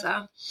impact the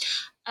other.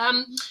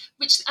 And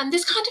this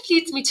kind of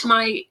leads me to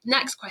my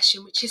next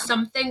question, which is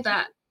something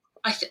that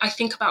I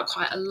think about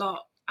quite a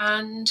lot.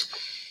 And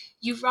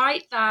you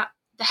write that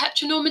the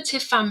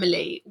heteronormative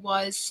family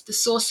was the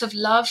source of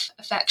love,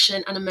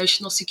 affection, and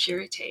emotional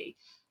security,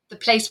 the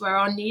place where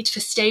our need for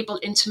stable,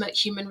 intimate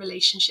human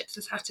relationships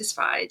is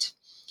satisfied.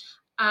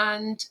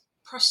 And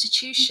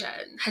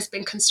prostitution has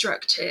been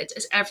constructed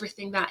as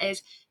everything that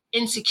is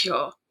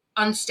insecure,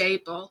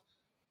 unstable,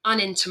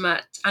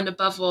 unintimate, and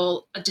above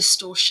all, a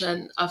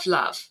distortion of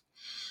love.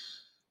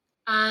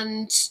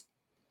 And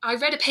I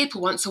read a paper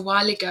once a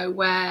while ago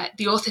where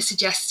the author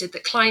suggested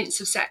that the clients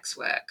of sex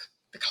work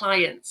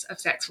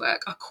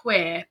are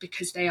queer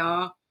because they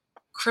are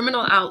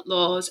criminal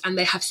outlaws and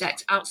they have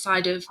sex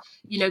outside of,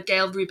 you know,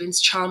 Gail Rubin's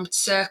charmed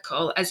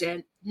circle, as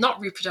in not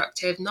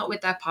reproductive, not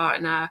with their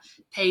partner,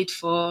 paid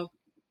for,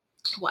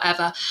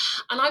 whatever.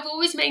 And I've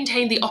always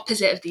maintained the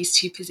opposite of these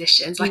two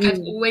positions. Like, I've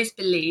always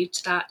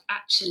believed that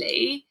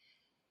actually,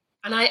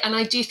 and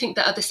I do think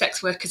that other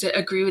sex workers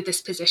agree with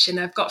this position.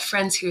 I've got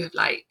friends who have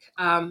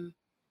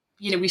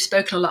you know, we've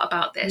spoken a lot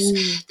about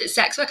this, that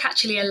sex work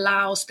actually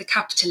allows the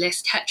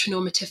capitalist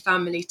heteronormative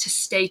family to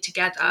stay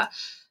together,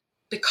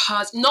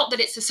 because not that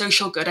it's a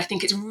social good. I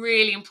think it's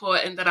really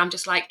important that I'm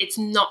just like, it's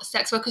not,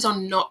 sex workers are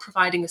not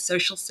providing a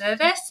social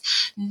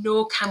service,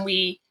 nor can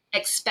we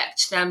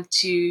expect them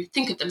to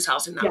think of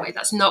themselves in that way.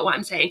 That's not what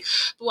I'm saying.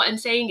 But what I'm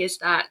saying is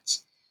that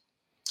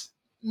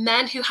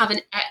men who have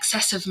an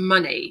excess of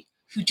money,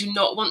 who do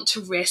not want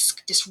to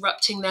risk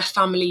disrupting their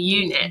family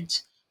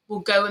unit, will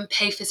go and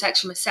pay for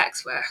sex from a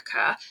sex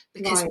worker,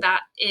 because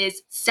that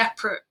is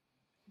separate.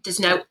 There's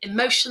no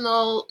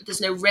emotional,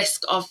 there's no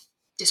risk of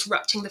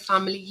disrupting the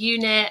family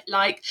unit.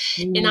 Like,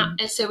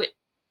 so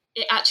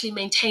it actually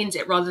maintains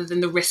it rather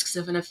than the risks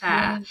of an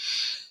affair.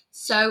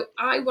 So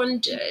I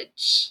wondered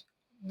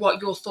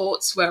what your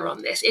thoughts were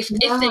on this. If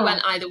they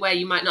went either way,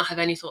 you might not have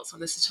any thoughts on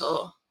this at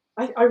all.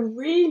 I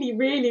really,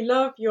 really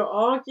love your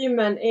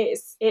argument.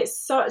 It's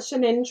such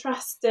an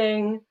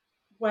interesting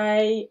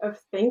way of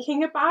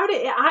thinking about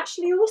it. It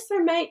actually also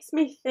makes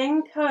me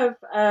think of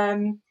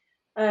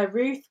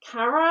Ruth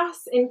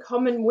Karas in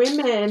Common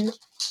Women.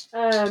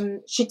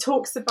 She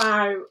talks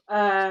about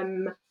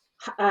that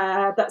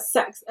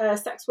sex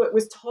work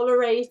was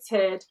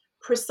tolerated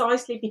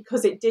precisely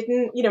because it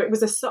didn't, you know, it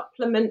was a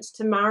supplement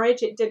to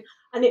marriage. It did,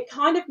 and it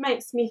kind of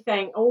makes me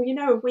think, oh, you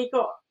know, we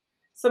got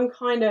some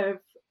kind of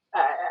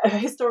a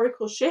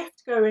historical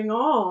shift going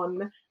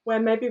on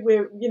where maybe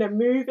we're, you know,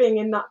 moving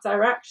in that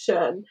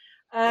direction.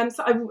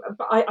 So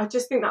I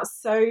just think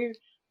that's so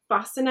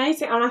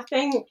fascinating, and I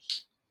think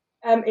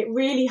it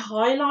really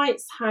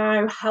highlights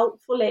how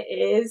helpful it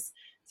is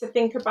to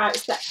think about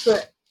sex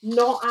work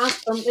not as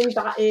something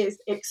that is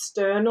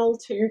external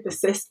to the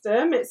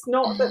system. It's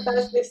not that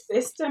there's this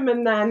system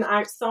and then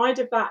outside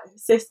of that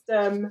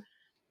system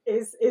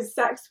is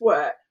sex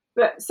work,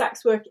 but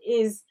sex work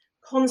is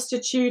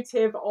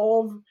constitutive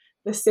of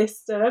the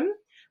system.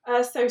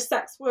 So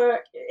sex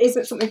work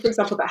isn't something, for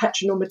example, that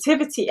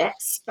heteronormativity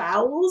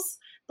expels,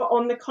 but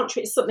on the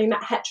contrary, it's something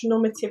that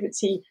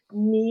heteronormativity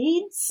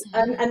needs,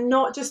 and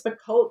not just for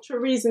cultural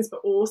reasons, but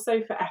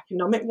also for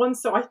economic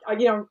ones. So I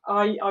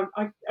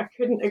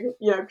couldn't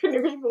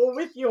agree more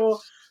with your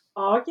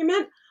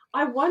argument.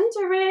 I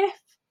wonder if,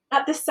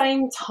 at the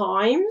same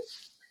time,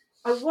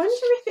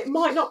 it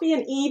might not be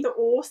an either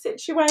or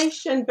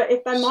situation, but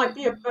if there might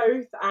be a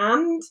both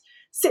and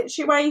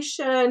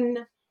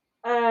situation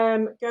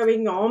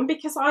going on,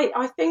 because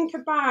I think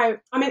about,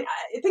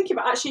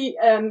 actually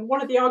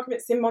one of the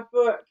arguments in my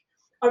book,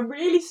 I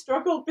really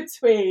struggled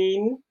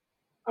between,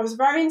 I was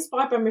very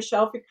inspired by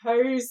Michel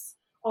Foucault's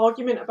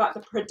argument about the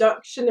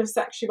production of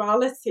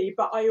sexuality,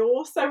 but I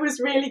also was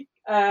really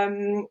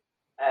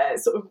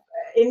sort of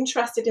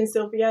interested in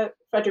Silvia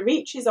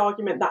Federici's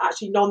argument that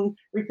actually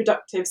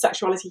non-reproductive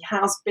sexuality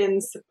has been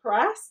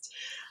suppressed.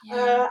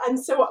 And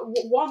so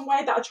one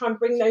way that I try and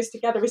bring those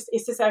together is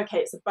to say, okay,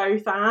 it's a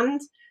both and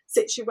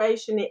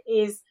situation. It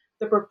is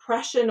the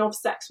repression of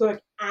sex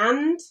work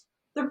and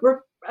the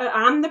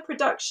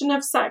production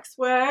of sex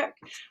work.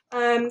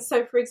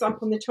 So, for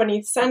example, in the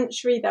 20th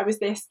century, there was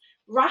this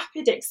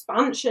rapid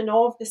expansion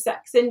of the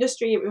sex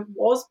industry. It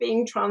was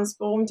being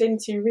transformed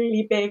into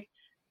really big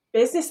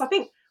business. I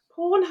think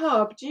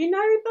Pornhub, do you know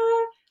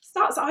the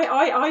stats?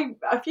 I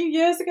a few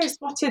years ago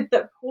spotted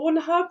that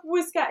Pornhub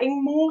was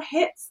getting more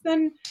hits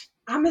than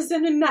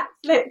Amazon and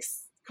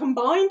Netflix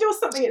combined or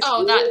something.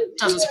 That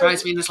doesn't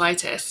surprise me in the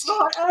slightest.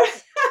 So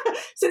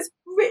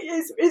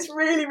it's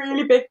really,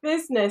 really big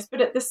business.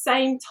 But at the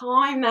same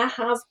time, there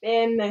has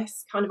been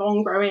this kind of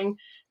ongoing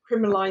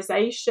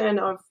criminalisation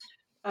of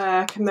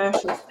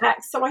commercial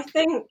sex. So I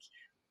think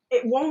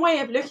one way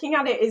of looking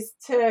at it is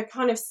to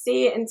kind of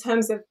see it in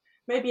terms of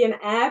maybe an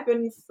ebb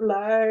and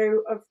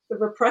flow of the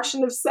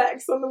repression of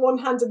sex on the one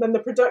hand and then the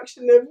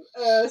production of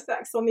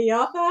sex on the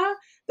other,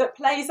 that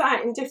plays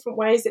out in different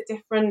ways at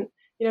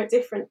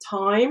different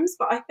times.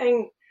 But I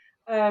think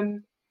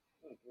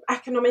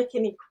economic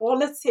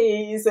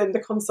inequalities and the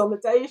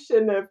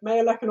consolidation of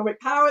male economic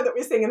power that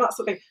we're seeing and that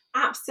sort of thing,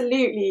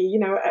 absolutely,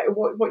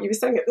 what you were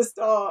saying at the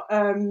start,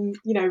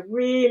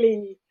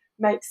 really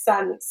makes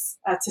sense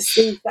to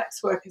see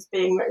sex work as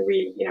being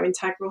really,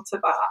 integral to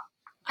that.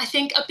 I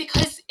think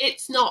because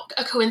it's not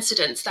a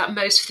coincidence that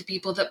most of the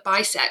people that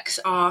buy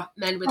sex are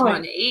men with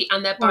money,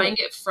 and they're buying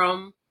it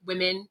from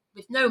women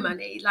with no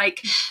money.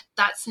 Like,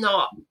 that's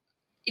not,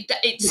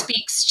 it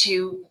speaks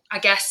to, I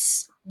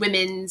guess,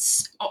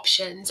 women's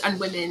options and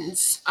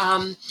women's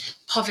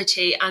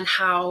poverty, and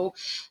how,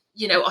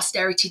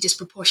 austerity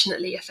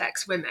disproportionately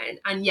affects women.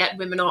 And yet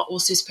women are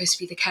also supposed to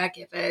be the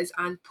caregivers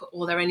and put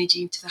all their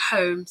energy into the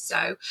home.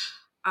 So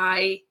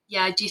I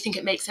do think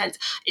it makes sense.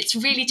 It's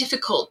really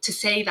difficult to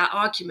say that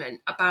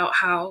argument about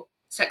how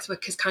sex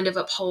workers kind of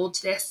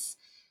uphold this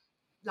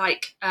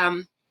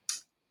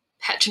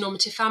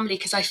heteronormative family,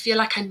 because I feel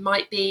like I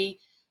might be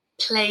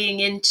playing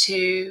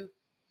into,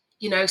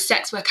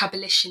 sex work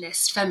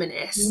abolitionists,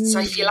 feminists.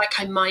 I feel like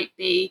I might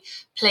be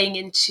playing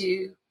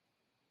into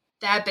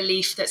their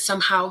belief that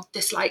somehow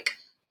this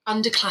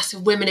underclass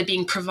of women are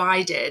being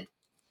provided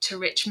to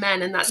rich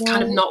men, and that's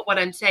kind of not what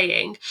I'm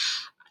saying.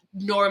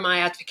 Nor am I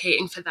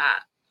advocating for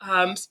that.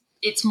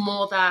 It's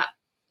more that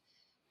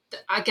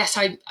I guess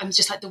I'm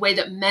just like the way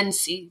that men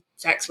see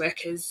sex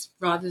workers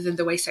rather than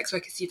the way sex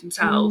workers see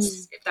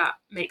themselves, if that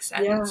makes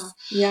sense.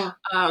 Yeah.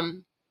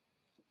 I'm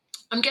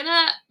going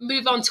to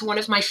move on to one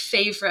of my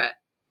favourite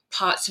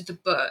parts of the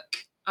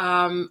book,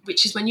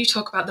 which is when you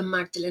talk about the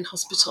Magdalene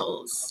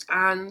hospitals.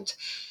 And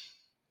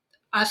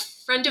a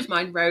friend of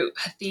mine wrote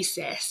her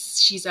thesis.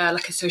 She's a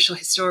social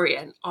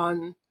historian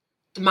on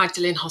the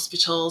Magdalene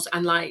hospitals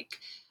and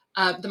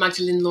the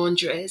Magdalene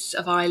laundries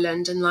of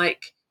Ireland, and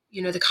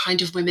the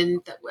kind of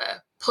women that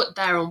were put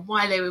there and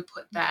why they were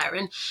put there.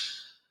 And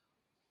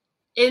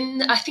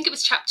in, I think it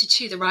was chapter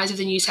 2, The Rise of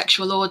the New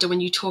Sexual Order,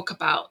 when you talk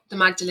about the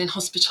Magdalene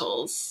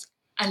hospitals,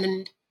 and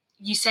then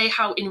you say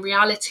how in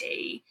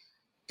reality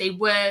they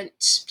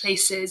weren't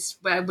places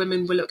where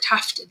women were looked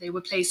after. They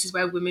were places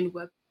where women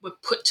were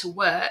put to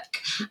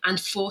work and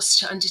forced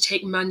to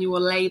undertake manual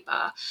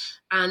labour,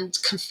 and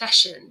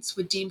confessions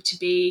were deemed to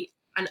be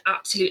an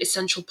absolute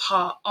essential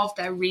part of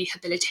their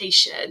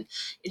rehabilitation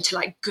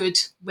into good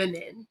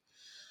women.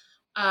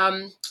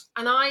 And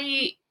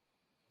I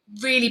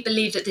really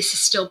believe that this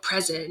is still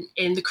present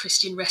in the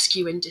Christian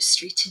rescue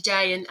industry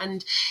today.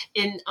 And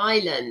in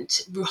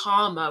Ireland,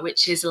 Ruhama,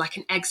 which is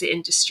an exit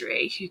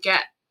industry, who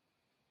get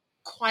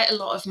quite a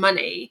lot of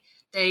money,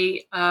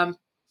 they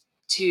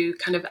to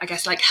kind of, I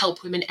guess,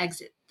 help women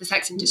exit the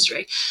sex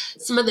industry.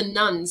 Some of the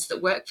nuns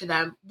that work for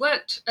them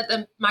worked at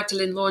the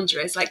Magdalene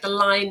laundries. The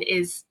line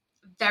is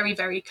very,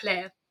 very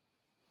clear.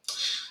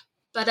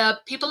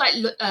 But people like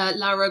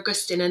Laura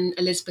Augustin and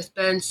Elizabeth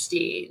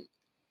Bernstein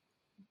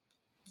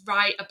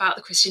write about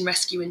the Christian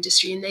rescue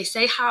industry, and they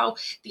say how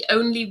the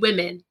only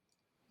women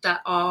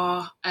that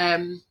are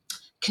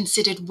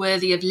considered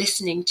worthy of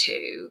listening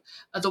to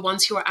are the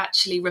ones who are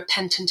actually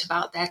repentant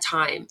about their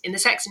time in the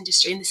sex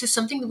industry. And this is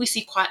something that we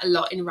see quite a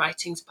lot in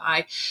writings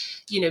by,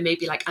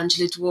 maybe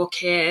Angela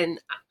Dworkin,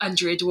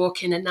 Andrea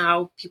Dworkin, and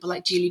now people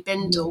like Julie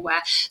Bindel,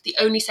 where the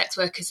only sex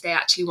workers they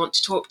actually want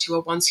to talk to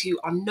are ones who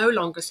are no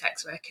longer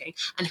sex working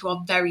and who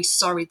are very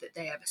sorry that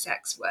they ever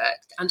sex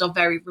worked and are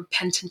very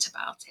repentant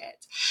about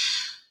it.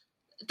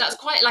 That's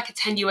quite a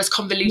tenuous,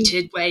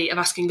 convoluted way of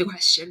asking the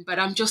question, but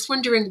I'm just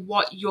wondering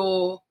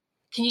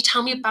can you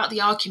tell me about the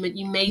argument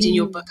you made in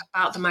your book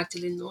about the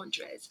Magdalene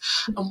laundries,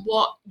 and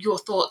what your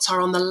thoughts are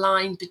on the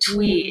line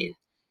between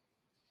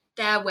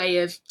their way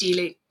of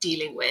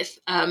dealing with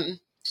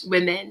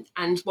women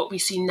and what we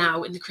see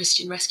now in the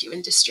Christian rescue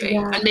industry,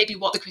 and maybe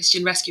what the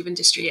Christian rescue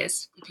industry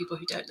is for people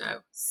who don't know?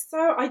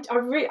 So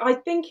I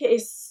think it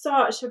is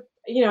such a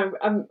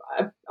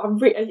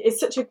it's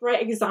such a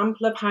great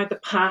example of how the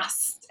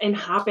past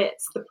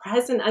inhabits the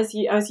present, as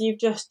you've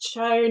just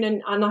shown,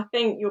 and I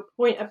think your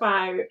point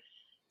about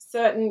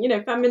certain,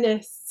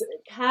 feminists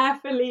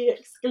carefully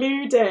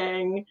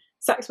excluding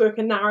sex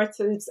worker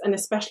narratives, and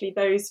especially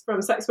those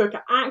from sex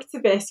worker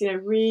activists,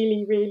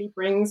 really, really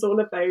brings all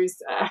of those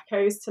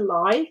echoes to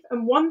life.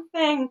 And one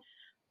thing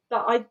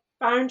that I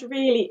found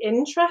really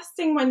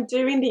interesting when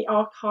doing the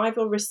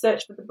archival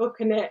research for the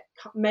book, and it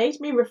made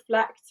me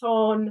reflect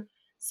on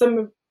some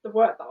of the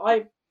work that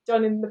I've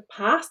done in the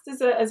past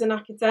as an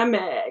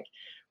academic,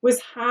 was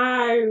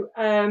how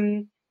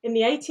in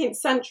the 18th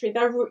century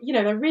there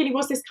really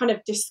was this kind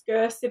of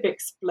discursive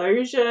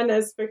explosion,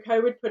 as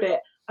Foucault would put it,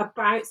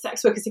 about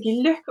sex workers. If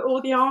you look at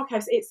all the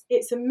archives,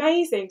 it's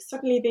amazing.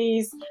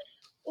 Suddenly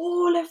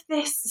all of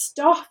this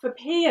stuff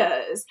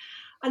appears.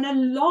 And a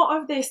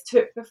lot of this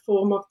took the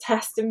form of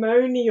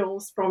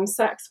testimonials from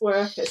sex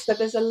workers. So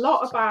there's a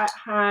lot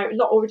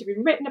already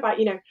been written about,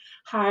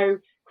 how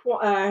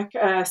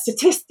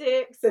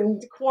statistics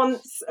and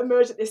quants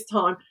emerge at this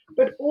time,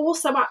 but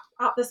also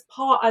at this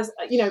part, as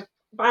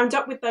bound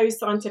up with those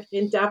scientific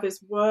endeavours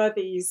were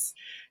these,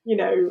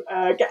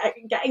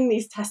 getting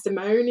these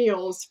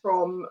testimonials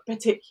from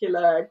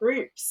particular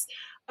groups,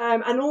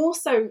 and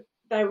also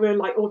there were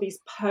like all these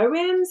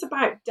poems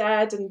about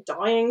dead and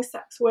dying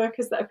sex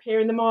workers that appear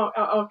in the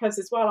archives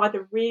as well,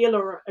 either real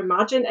or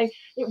imagined. And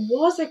it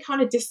was a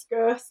kind of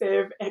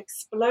discursive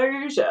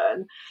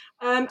explosion.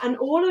 And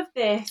all of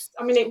this,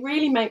 it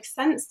really makes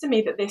sense to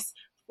me that this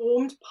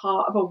formed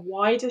part of a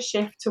wider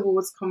shift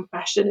towards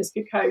confession, as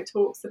Foucault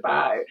talks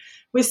about,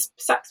 with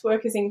sex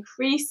workers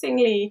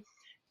increasingly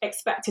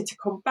expected to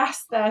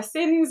confess their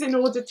sins in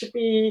order to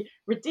be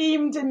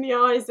redeemed in the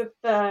eyes of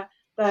the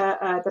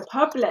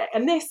public.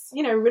 And this,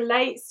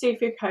 relates to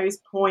Foucault's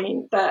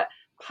point that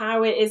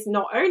power is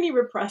not only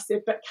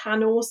repressive but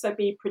can also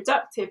be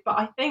productive. But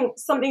I think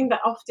something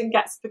that often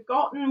gets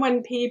forgotten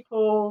when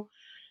people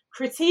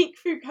critique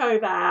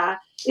Foucault there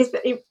is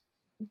that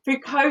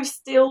Foucault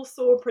still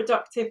saw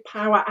productive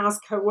power as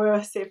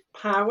coercive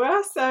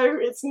power, so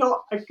it's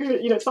not a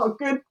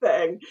good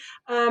thing.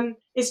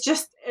 It's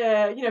just,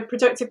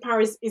 productive power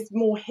is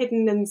more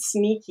hidden and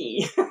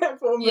sneaky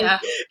form of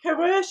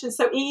coercion.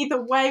 So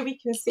either way, we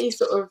can see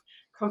sort of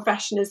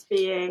confession as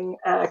being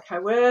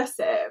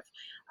coercive.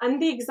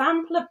 And the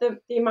example of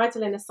the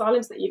Magdalene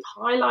asylums that you've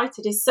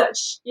highlighted is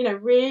such,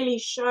 really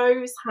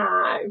shows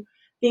how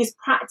these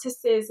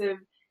practices of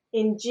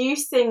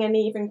inducing and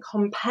even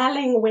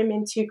compelling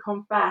women to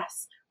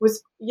confess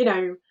was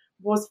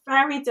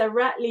very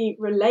directly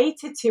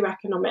related to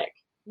economic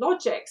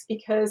logics,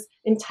 because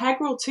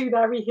integral to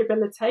their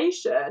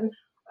rehabilitation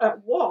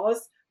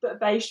was that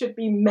they should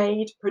be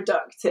made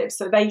productive.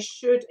 So they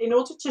should, in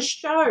order to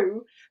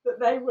show that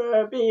they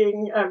were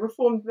being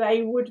reformed,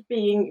 they would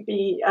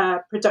be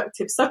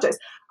productive subjects.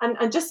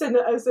 And just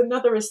as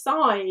another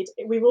aside,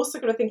 we've also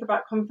got to think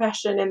about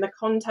confession in the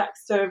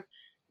context of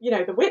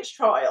the witch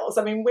trials.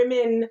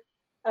 Women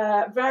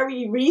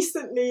very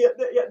recently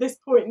at this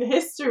point in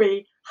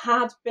history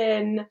had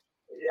been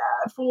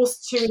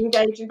forced to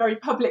engage in very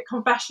public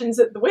confessions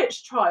at the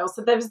witch trial.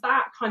 So there was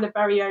that kind of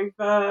very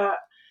overt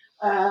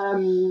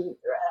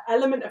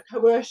element of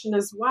coercion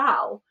as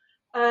well.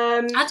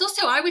 And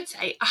also, I would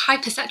say, a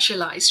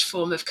hypersexualized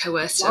form of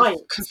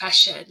coercive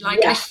confession.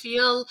 I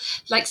feel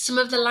like some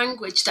of the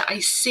language that I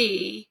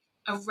see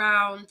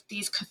around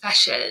these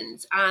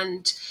confessions,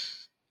 and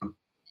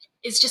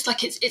it's just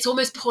like it's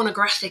almost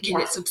pornographic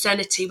in its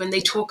obscenity when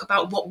they talk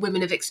about what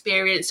women have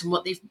experienced and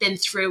what they've been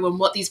through and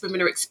what these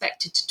women are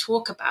expected to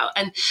talk about.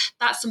 And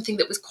that's something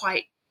that was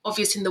quite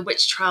obvious in the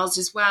witch trials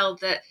as well,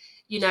 that,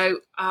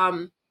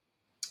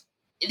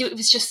 it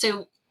was just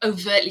so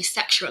overtly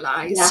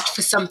sexualized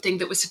for something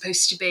that was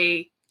supposed to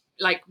be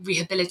like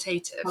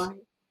rehabilitative.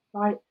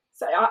 Right.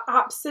 So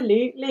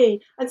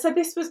absolutely. And so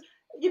this was,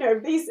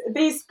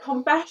 these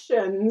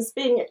confessions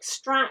being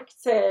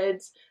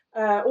extracted,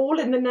 all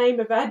in the name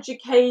of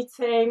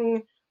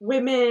educating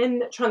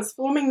women,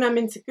 transforming them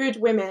into good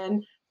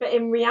women, but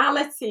in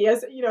reality,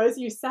 as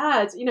you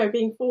said,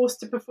 being forced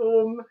to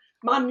perform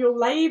manual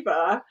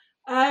labour,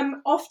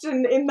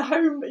 often in the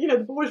home,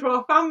 the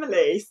bourgeois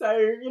family.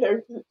 So,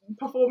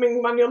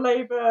 performing manual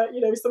labour,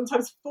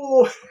 sometimes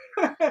for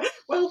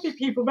wealthy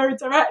people very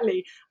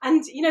directly.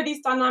 And,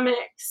 these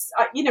dynamics,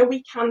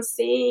 we can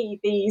see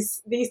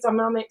these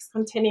dynamics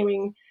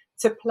continuing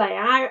to play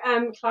out.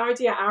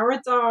 Claudia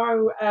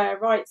Aradau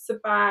writes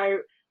about,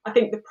 I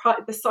think,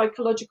 the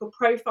psychological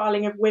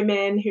profiling of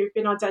women who've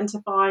been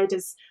identified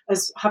as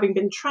having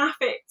been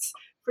trafficked.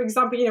 For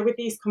example, with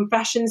these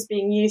confessions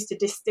being used to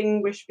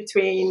distinguish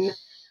between,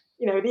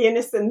 the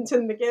innocent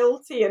and the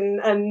guilty,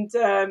 and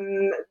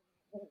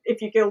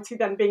if you're guilty,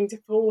 then being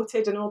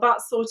deported and all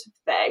that sort of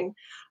thing.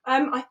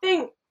 I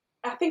think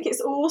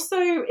it's also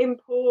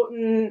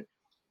important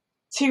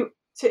to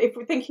if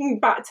we're thinking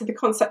back to the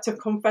concept of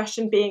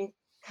confession being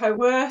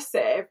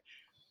coercive,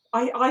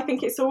 I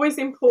think it's always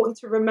important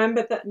to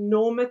remember that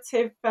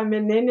normative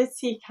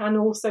femininity can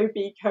also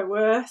be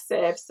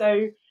coercive.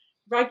 So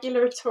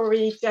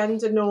regulatory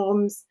gender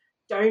norms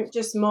don't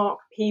just mark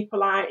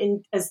people out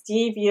as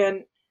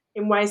deviant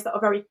in ways that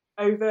are very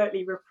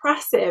overtly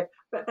repressive,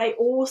 but they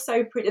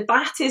also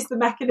that is the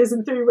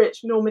mechanism through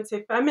which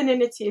normative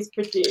femininity is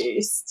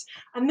produced.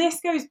 And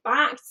this goes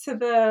back to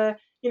the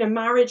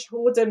marriage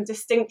whoredom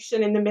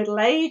distinction in the Middle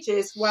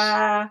Ages,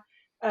 where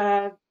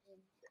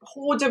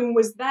whoredom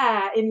was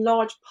there in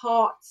large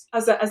part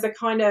as a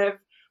kind of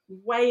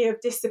way of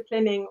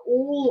disciplining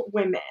all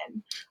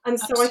women. And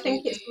so Absolutely. I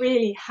think it's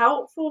really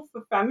helpful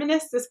for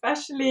feminists,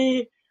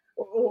 especially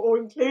or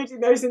including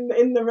those in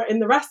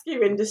the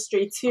rescue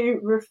industry, to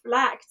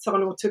reflect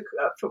on, or to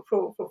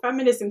for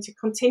feminism to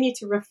continue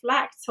to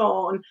reflect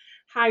on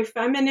how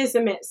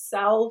feminism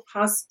itself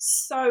has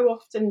so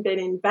often been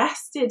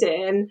invested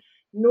in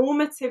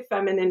normative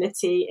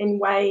femininity in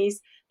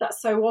ways that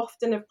so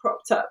often have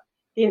propped up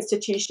the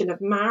institution of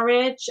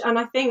marriage. And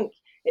I think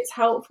it's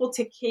helpful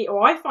to keep,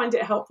 or I find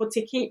it helpful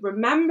to keep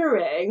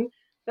remembering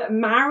that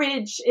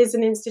marriage is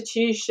an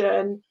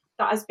institution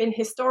that has been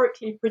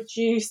historically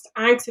produced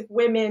out of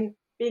women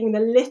being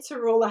the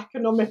literal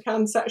economic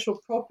and sexual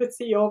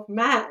property of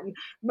men.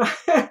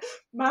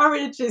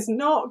 Marriage has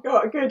not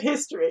got a good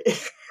history.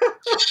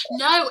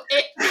 No,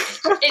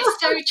 it's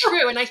so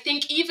true. And I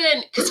think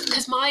even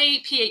because my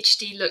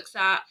PhD looks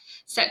at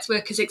sex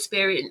workers'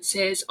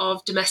 experiences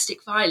of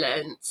domestic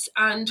violence,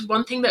 and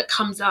one thing that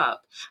comes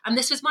up, and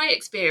this was my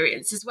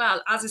experience as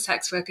well as a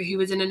sex worker who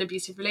was in an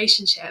abusive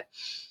relationship,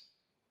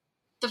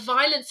 the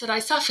violence that I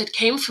suffered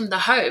came from the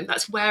home.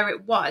 That's where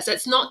it was.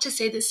 It's not to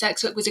say that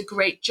sex work was a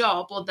great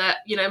job or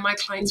that, my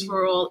clients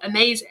were all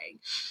amazing,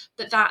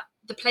 but that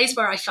the place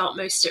where I felt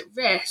most at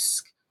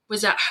risk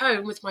was at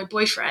home with my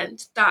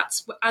boyfriend.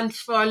 And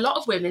for a lot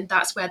of women,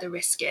 that's where the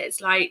risk is.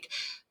 2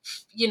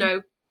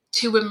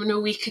 women a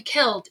week are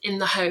killed in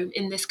the home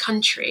in this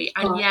country.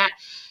 And yet,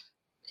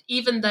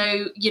 even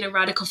though,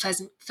 radical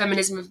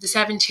feminism of the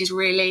 70s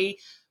really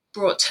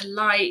brought to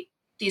light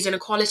these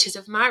inequalities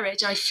of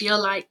marriage, I feel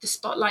like the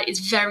spotlight is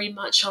very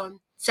much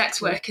on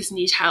sex workers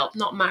need help,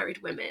 not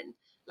married women.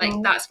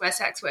 That's where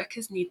sex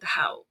workers need the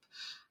help.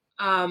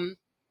 But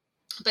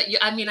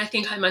I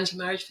think I'm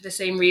anti-marriage for the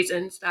same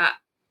reasons that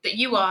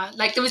you are.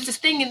 There was this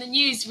thing in the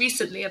news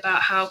recently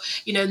about how,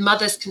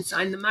 mothers can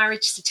sign the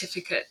marriage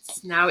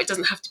certificates now. It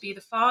doesn't have to be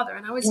the father.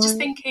 And I was just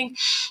thinking,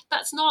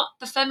 that's not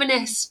the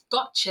feminist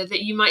gotcha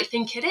that you might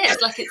think it is.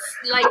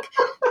 It's like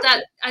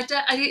that.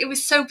 It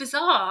was so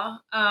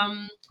bizarre.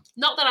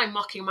 Not that I'm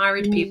mocking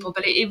married people,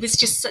 but it was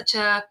just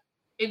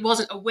it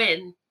wasn't a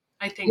win,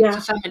 I think,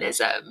 for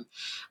feminism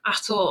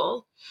at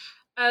all.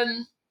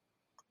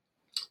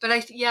 But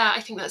I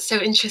think that's so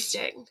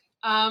interesting.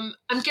 I'm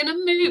going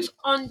to move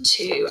on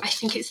to, I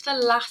think it's the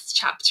last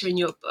chapter in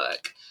your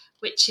book,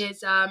 which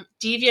is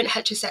Deviant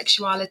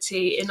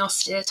Heterosexuality in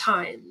Austere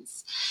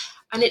Times.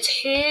 And it's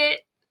here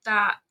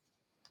that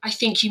I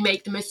think you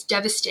make the most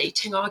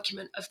devastating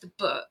argument of the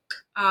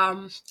book.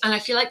 And I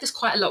feel like there's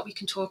quite a lot we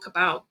can talk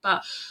about.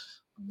 But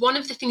one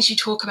of the things you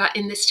talk about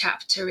in this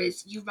chapter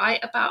is you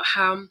write about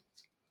how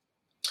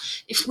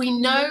if we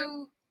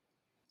know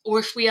or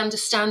if we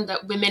understand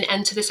that women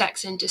enter the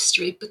sex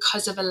industry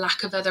because of a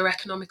lack of other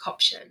economic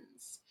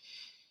options,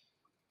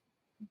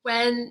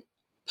 when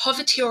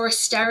poverty or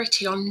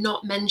austerity are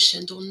not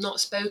mentioned or not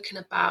spoken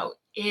about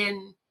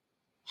in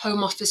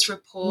Home Office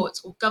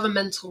reports or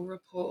governmental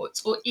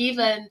reports, or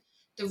even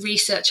the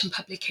research and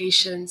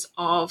publications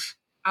of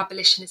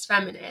abolitionist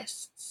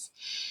feminists,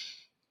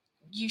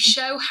 you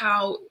show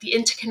how the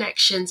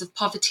interconnections of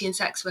poverty and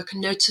sex work are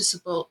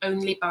noticeable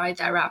only by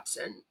their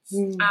absence.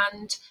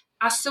 And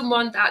as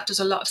someone that does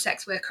a lot of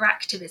sex worker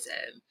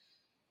activism,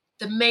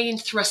 the main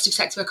thrust of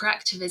sex worker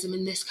activism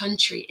in this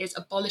country is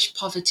abolish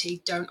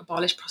poverty, don't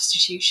abolish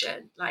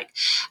prostitution.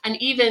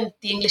 And even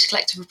the English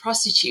Collective of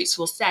Prostitutes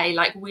will say,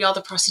 we are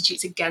the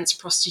prostitutes against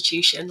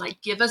prostitution.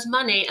 Give us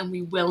money and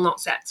we will not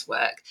sex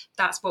work.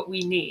 That's what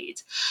we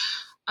need.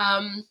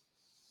 And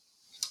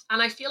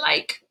I feel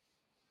like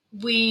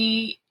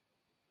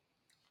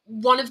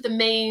one of the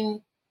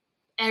main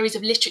areas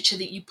of literature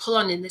that you pull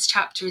on in this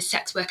chapter is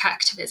sex work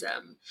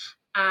activism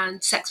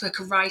and sex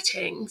worker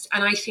writings.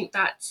 And I think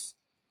that's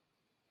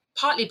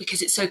partly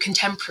because it's so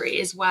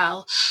contemporary as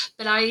well.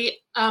 But I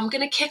am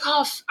going to kick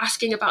off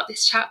asking about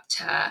this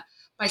chapter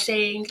by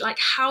saying,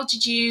 how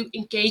did you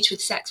engage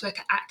with sex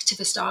worker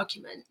activist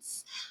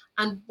arguments?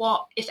 And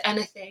what, if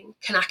anything,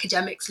 can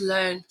academics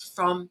learn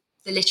from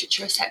the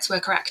literature of sex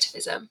worker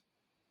activism?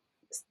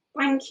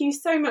 Thank you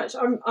so much.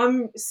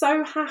 I'm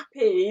so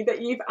happy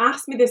that you've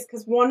asked me this,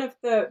 because one of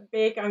the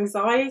big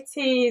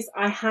anxieties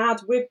I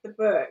had with the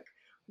book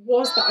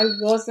was that I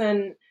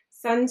wasn't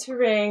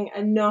centering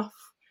enough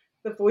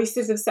the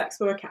voices of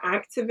sex worker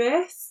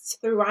activists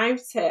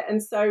throughout it.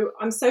 And so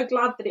I'm so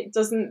glad that it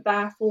doesn't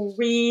therefore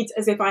read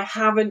as if I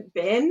haven't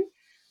been,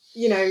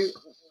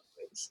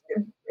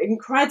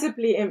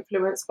 incredibly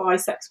influenced by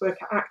sex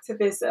worker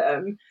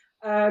activism.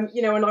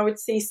 And I would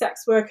see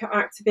sex worker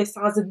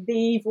activists as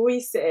the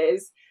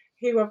voices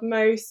who have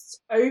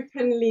most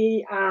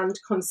openly and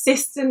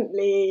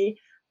consistently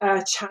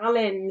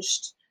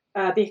challenged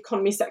the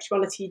economy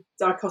sexuality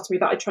dichotomy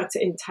that I tried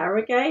to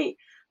interrogate.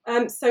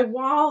 So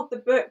while the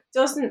book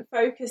doesn't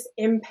focus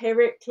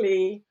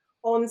empirically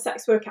on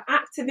sex worker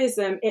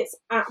activism, it's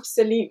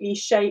absolutely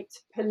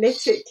shaped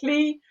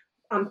politically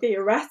and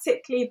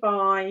theoretically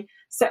by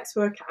sex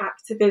worker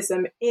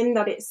activism, in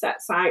that it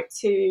sets out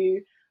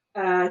to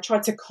try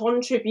to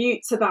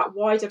contribute to that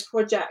wider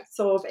project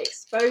of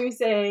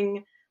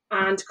exposing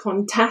and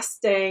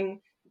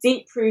contesting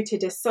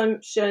deep-rooted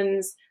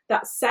assumptions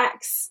that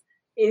sex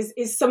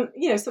is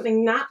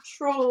something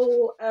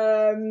natural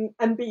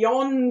and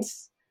beyond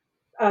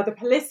the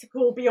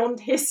political, beyond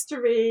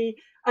history,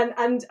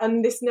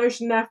 and this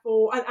notion,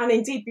 therefore, and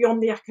indeed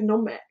beyond the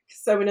economic.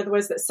 So, in other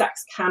words, that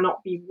sex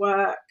cannot be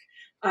work.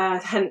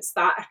 Hence,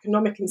 that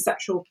economic and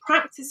sexual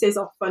practices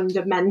are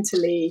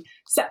fundamentally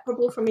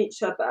separable from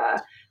each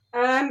other.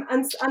 And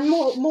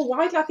more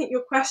widely, I think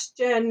your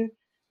question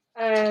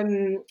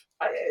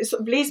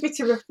sort of leads me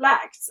to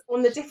reflect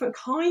on the different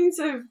kinds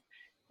of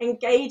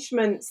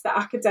engagements that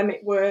academic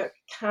work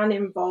can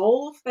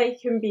involve. They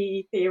can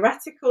be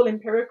theoretical,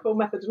 empirical,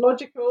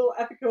 methodological,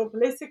 ethical,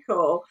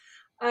 political.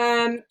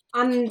 I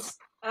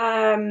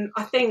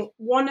think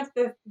one of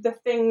the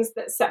things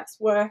that sex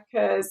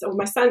workers, or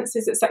my sense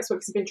is that sex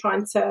workers have been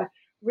trying to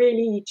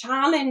really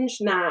challenge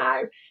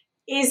now,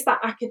 is that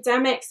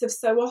academics have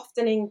so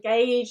often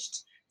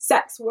engaged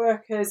sex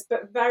workers,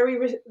 but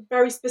very,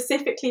 very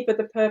specifically for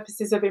the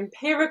purposes of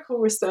empirical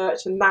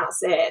research, and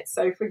that's it.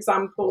 So, for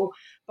example,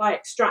 by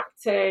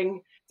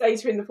extracting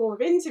data in the form of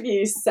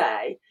interviews,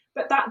 say,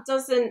 but that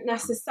doesn't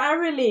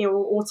necessarily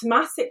or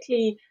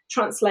automatically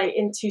translate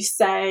into,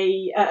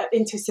 say,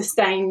 into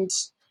sustained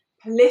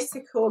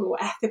political or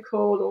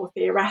ethical or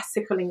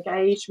theoretical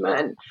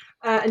engagement.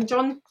 And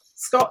John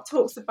Scott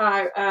talks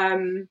about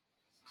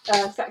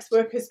sex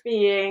workers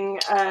being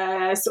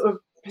sort of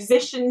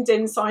positioned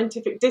in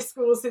scientific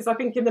discourses, I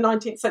think in the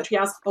 19th century,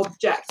 as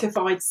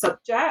objectified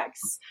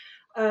subjects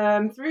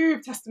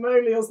through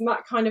testimonials and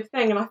that kind of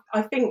thing. And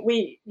I think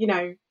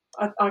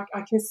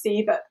I can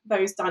see that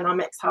those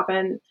dynamics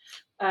haven't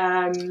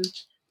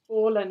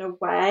fallen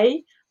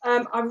away.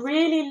 I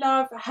really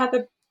love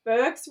Heather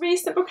Berg's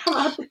recent book. I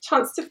haven't had the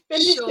chance to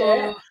finish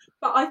it,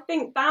 but I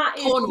think that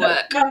is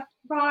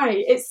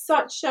right. It's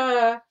such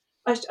a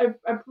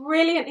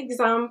brilliant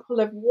example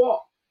of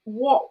what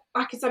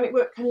academic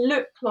work can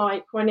look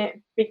like when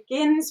it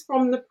begins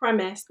from the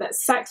premise that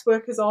sex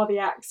workers are the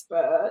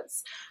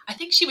experts. I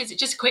think she was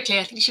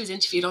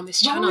interviewed on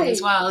this channel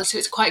as well, so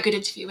it's quite a good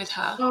interview with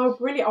her. Oh,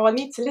 brilliant. I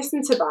need to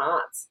listen to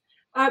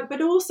that.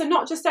 But also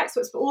not just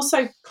experts, but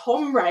also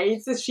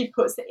comrades, as she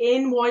puts it,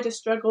 in wider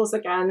struggles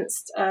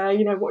against,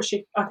 what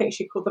I think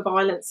she called the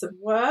violence of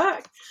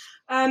work.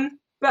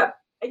 But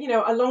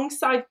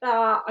alongside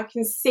that, I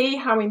can see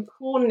how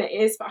important it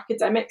is for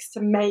academics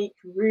to make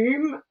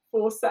room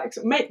for sex,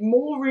 make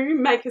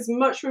as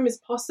much room as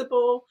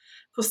possible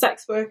for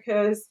sex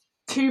workers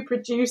to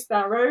produce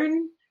their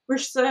own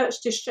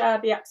research, to share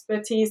the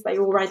expertise they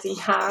already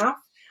have.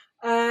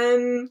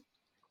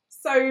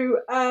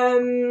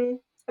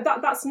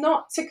 That's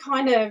not to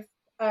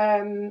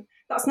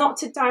that's not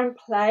to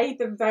downplay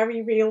the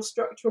very real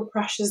structural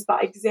pressures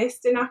that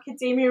exist in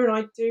academia, and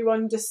I do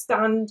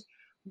understand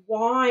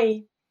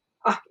why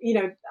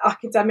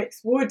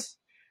academics would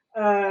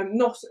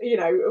not,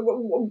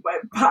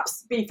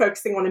 perhaps be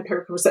focusing on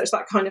empirical research,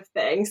 that kind of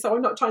thing. So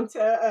I'm not trying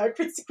to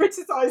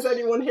criticise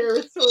anyone here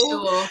at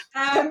all. Sure.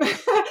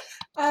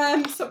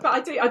 But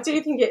I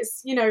do think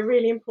it's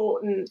really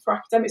important for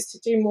academics to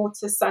do more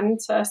to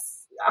centre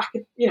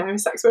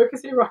sex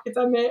workers who are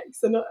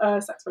academics and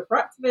sex worker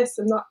activists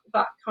and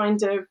that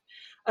kind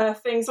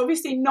of things.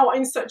 Obviously, not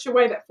in such a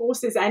way that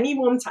forces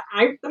anyone to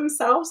out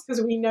themselves,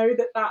 because we know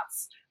that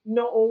that's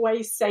not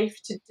always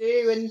safe to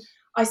do. And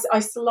I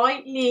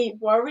slightly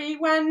worry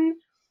when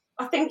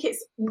I think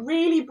it's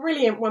really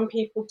brilliant when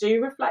people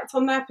do reflect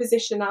on their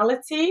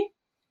positionality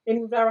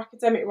in their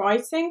academic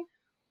writing,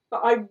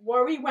 but I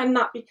worry when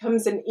that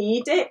becomes an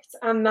edict,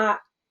 and that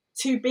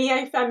to be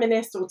a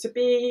feminist or to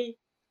be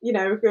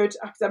a good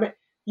academic,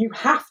 you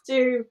have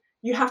to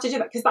do that,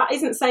 because that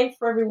isn't safe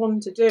for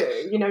everyone to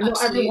do. Not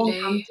Absolutely. everyone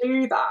can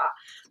do that.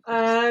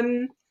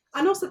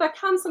 And also there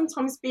can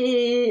sometimes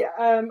be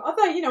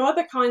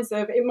other kinds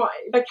of,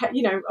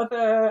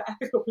 other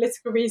ethical,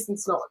 political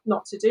reasons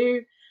not to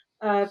do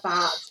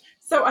that.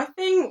 So I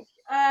think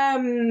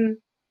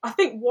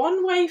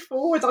one way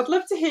forward, I'd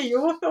love to hear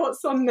your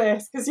thoughts on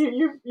this, because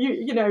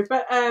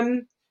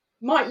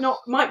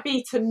might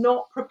be to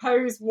not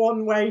propose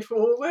one way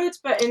forward,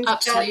 but instead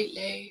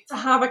Absolutely. to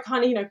have a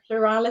kind of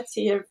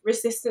plurality of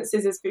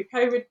resistances, as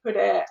Foucault would put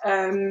it.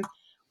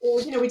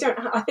 We don't.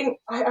 I think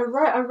I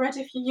read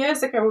a few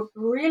years ago a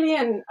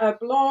brilliant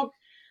blog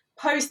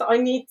post that I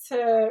need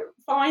to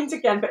find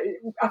again. But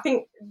I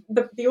think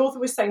the author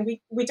was saying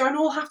we don't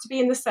all have to be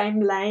in the same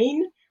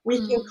lane. We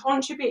can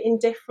contribute in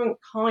different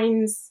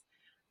kinds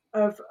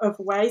of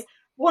ways.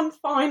 One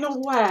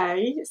final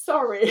way.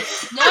 Sorry.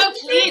 No,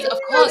 please, of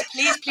course,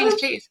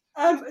 please.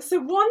 So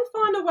one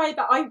final way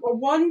that I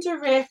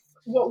wonder if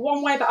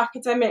one way that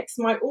academics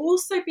might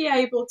also be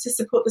able to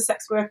support the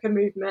sex worker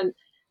movement,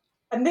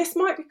 and this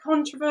might be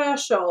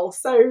controversial,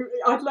 so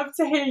I'd love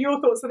to hear your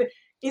thoughts on it,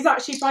 is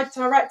actually by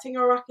directing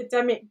our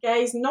academic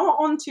gaze not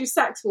onto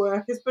sex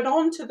workers, but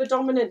onto the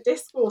dominant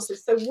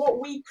discourses. So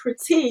what we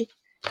critique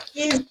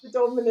is the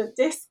dominant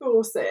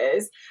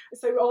discourses.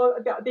 So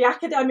the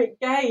academic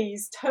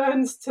gaze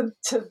turns to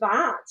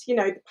that,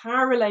 the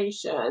power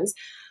relations.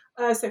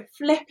 So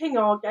flipping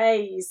our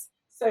gaze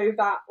so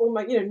that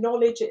almost,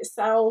 knowledge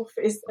itself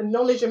is,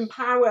 knowledge and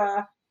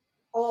power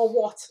are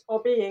what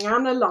are being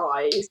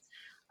analysed.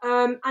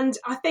 And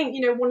I think,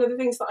 one of the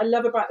things that I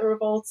love about The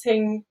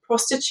Revolting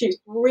Prostitute,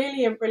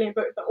 brilliant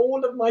book that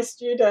all of my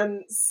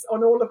students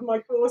on all of my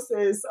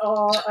courses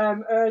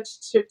are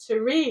urged to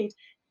read,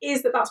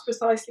 is that that's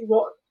precisely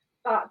what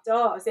that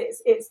does.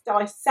 It's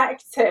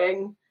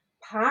dissecting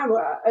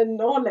power and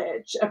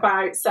knowledge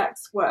about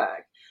sex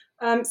work.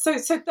 So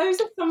those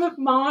are some of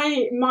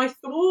my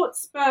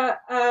thoughts, but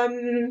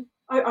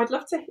I'd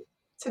love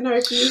to know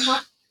if you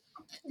have.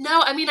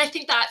 No, I mean, I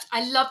think that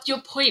I loved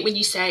your point when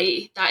you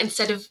say that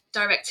instead of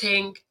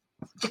directing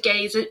the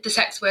gaze at the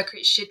sex worker,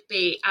 it should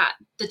be at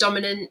the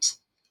dominant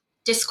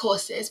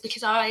discourses,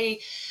 because I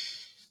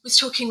was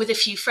talking with a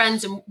few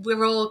friends and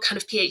we're all kind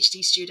of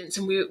PhD students,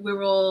 and we've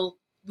all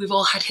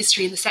had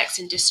history in the sex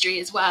industry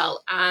as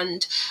well.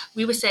 And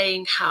we were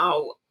saying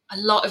how a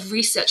lot of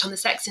research on the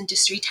sex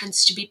industry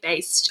tends to be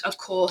based, of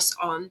course,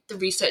 on the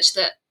research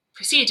that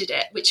preceded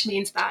it, which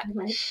means that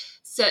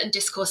certain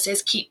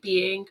discourses keep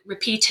being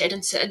repeated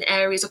and certain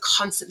areas are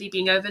constantly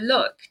being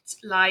overlooked,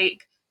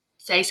 like,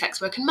 say,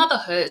 sex work and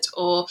motherhood,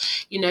 or,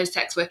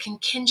 sex work and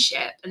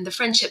kinship and the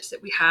friendships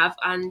that we have.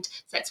 And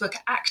sex worker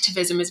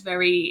activism is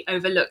very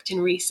overlooked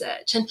in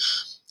research. And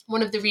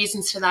one of the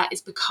reasons for that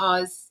is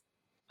because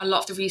a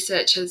lot of the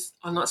researchers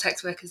are not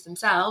sex workers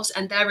themselves,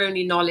 and their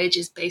only knowledge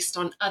is based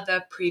on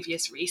other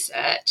previous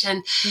research.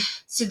 And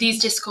so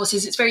these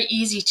discourses, it's very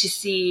easy to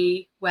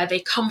see where they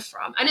come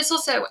from. And it's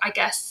also, I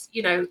guess,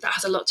 that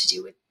has a lot to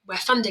do with where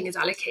funding is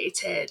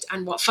allocated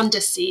and what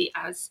funders see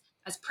as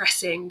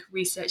pressing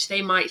research.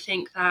 They might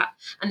think that,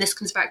 and this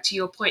comes back to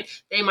your point,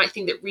 they might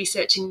think that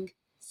researching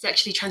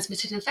sexually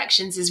transmitted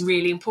infections is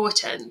really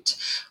important,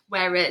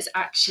 whereas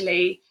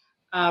actually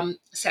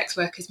sex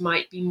workers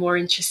might be more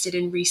interested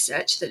in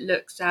research that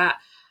looks at,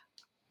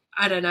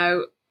 I don't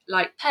know,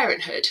 like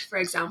parenthood, for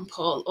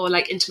example, or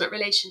like intimate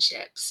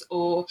relationships,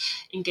 or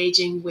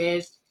engaging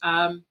with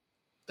the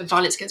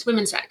violence against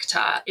women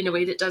sector in a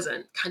way that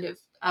doesn't kind of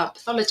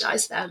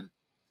pathologize them.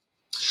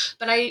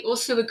 But I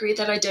also agree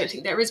that I don't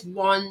think there is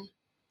one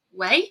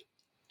way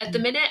at the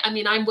minute. I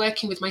mean, I'm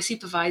working with my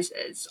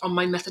supervisors on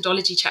my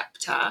methodology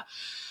chapter,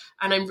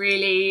 and I'm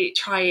really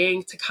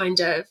trying to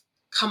kind of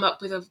come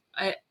up with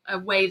a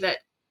way that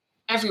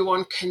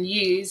everyone can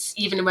use,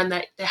 even when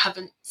they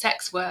haven't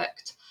sex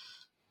worked.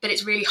 But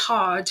it's really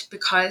hard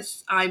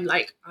because I'm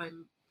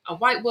a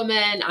white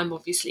woman, I'm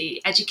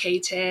obviously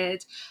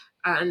educated,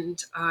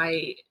 and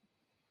I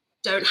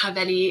don't have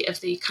any of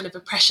the kind of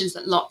oppressions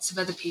that lots of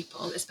other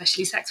people,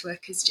 especially sex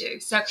workers, do.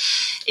 So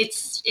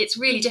it's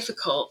really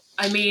difficult.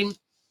 I mean,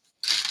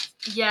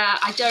 yeah,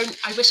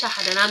 I wish I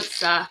had an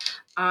answer.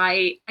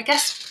 I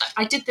guess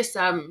I did this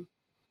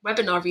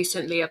webinar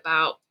recently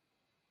about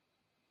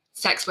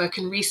sex work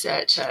and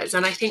researchers,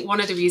 and I think one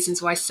of the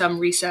reasons why some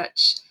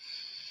research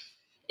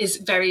is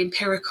very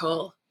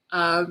empirical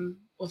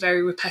or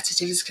very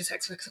repetitive is because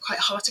sex workers are quite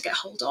hard to get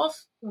hold of.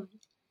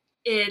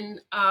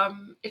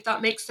 If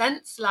that makes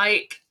sense,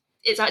 like,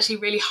 it's actually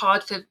really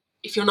hard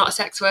if you're not a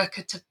sex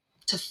worker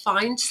to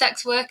find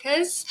sex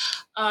workers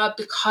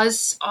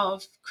because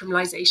of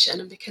criminalization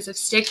and because of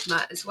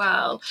stigma as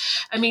well.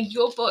 I mean,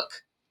 your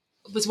book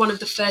was one of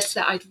the first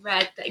that I'd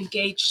read that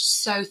engaged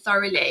so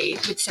thoroughly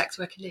with sex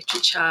worker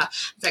literature,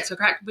 sex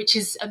worker, which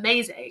is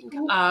amazing.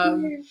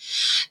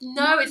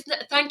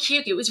 Thank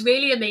you. It was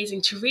really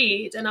amazing to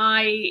read. And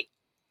I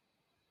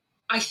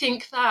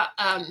think that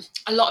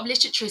a lot of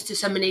literature is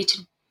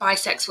disseminated by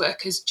sex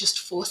workers just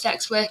for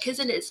sex workers,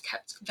 and it's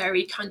kept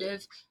very kind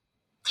of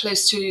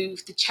close to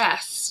the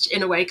chest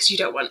in a way, because you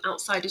don't want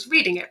outsiders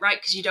reading it, right?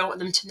 Because you don't want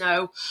them to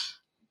know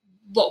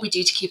what we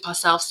do to keep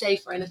ourselves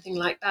safe or anything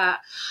like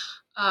that.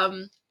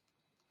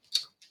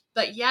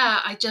 But yeah,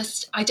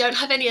 I don't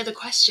have any other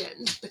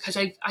questions, because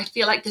I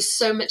feel like there's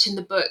so much in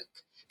the book.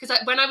 Because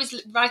when I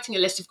was writing a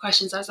list of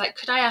questions, I was like,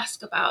 could I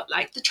ask about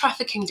like the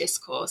trafficking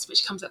discourse,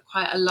 which comes up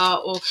quite a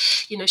lot, or,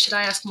 should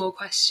I ask more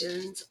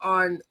questions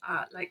on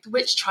like the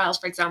witch trials,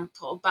 for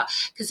example? But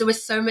because there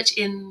was so much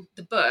in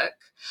the book.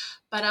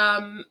 But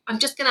I'm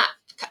just gonna,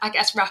 I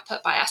guess, wrap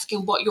up by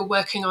asking what you're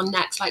working on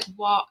next, like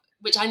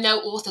which I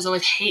know authors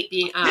always hate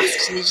being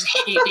asked, and they just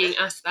hate being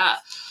asked that.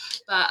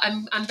 But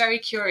I'm very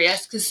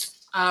curious because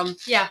I'm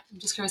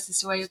just curious as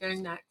to where you're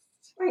going next.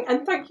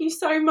 And thank you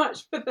so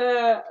much for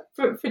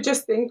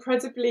just the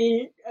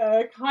incredibly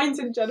kind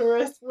and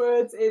generous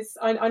words.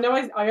 I know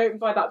I opened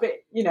by that, but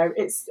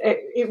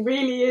it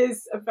really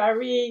is a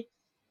very,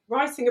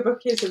 writing a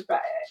book is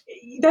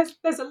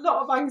there's a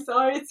lot of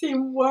anxiety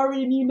and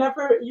worry, and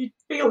you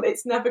feel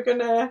it's never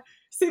gonna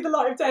see the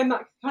light of day and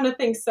that kind of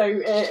thing. So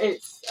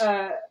it's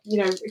I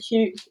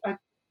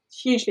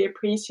hugely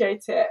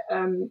appreciate it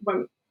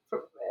when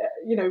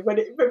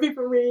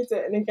people read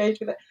it and engage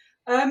with it.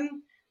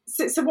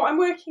 So what I'm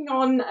working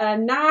on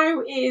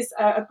now is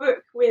a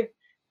book with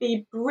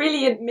the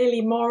brilliant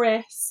Millie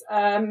Morris,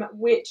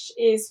 which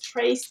is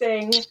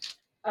tracing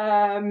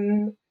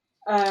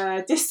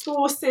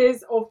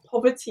discourses of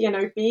poverty and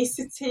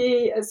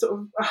obesity, sort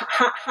of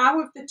how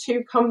have the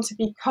two come to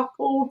be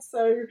coupled.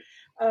 So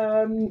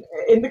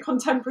in the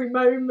contemporary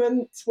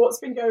moment, what's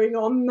been going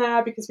on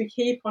there, because we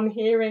keep on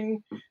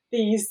hearing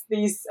these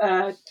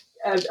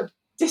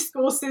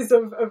discourses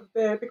of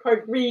the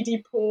quote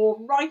greedy poor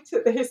right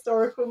at the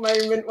historical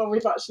moment when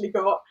we've actually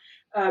got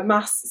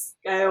mass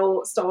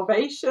scale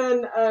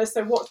starvation.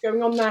 So what's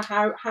going on there?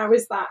 How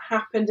has that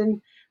happened?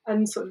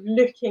 And sort of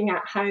looking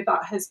at how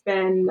that has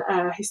been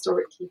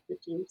historically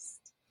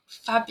produced.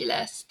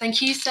 Fabulous.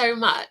 Thank you so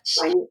much.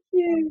 Thank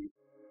you.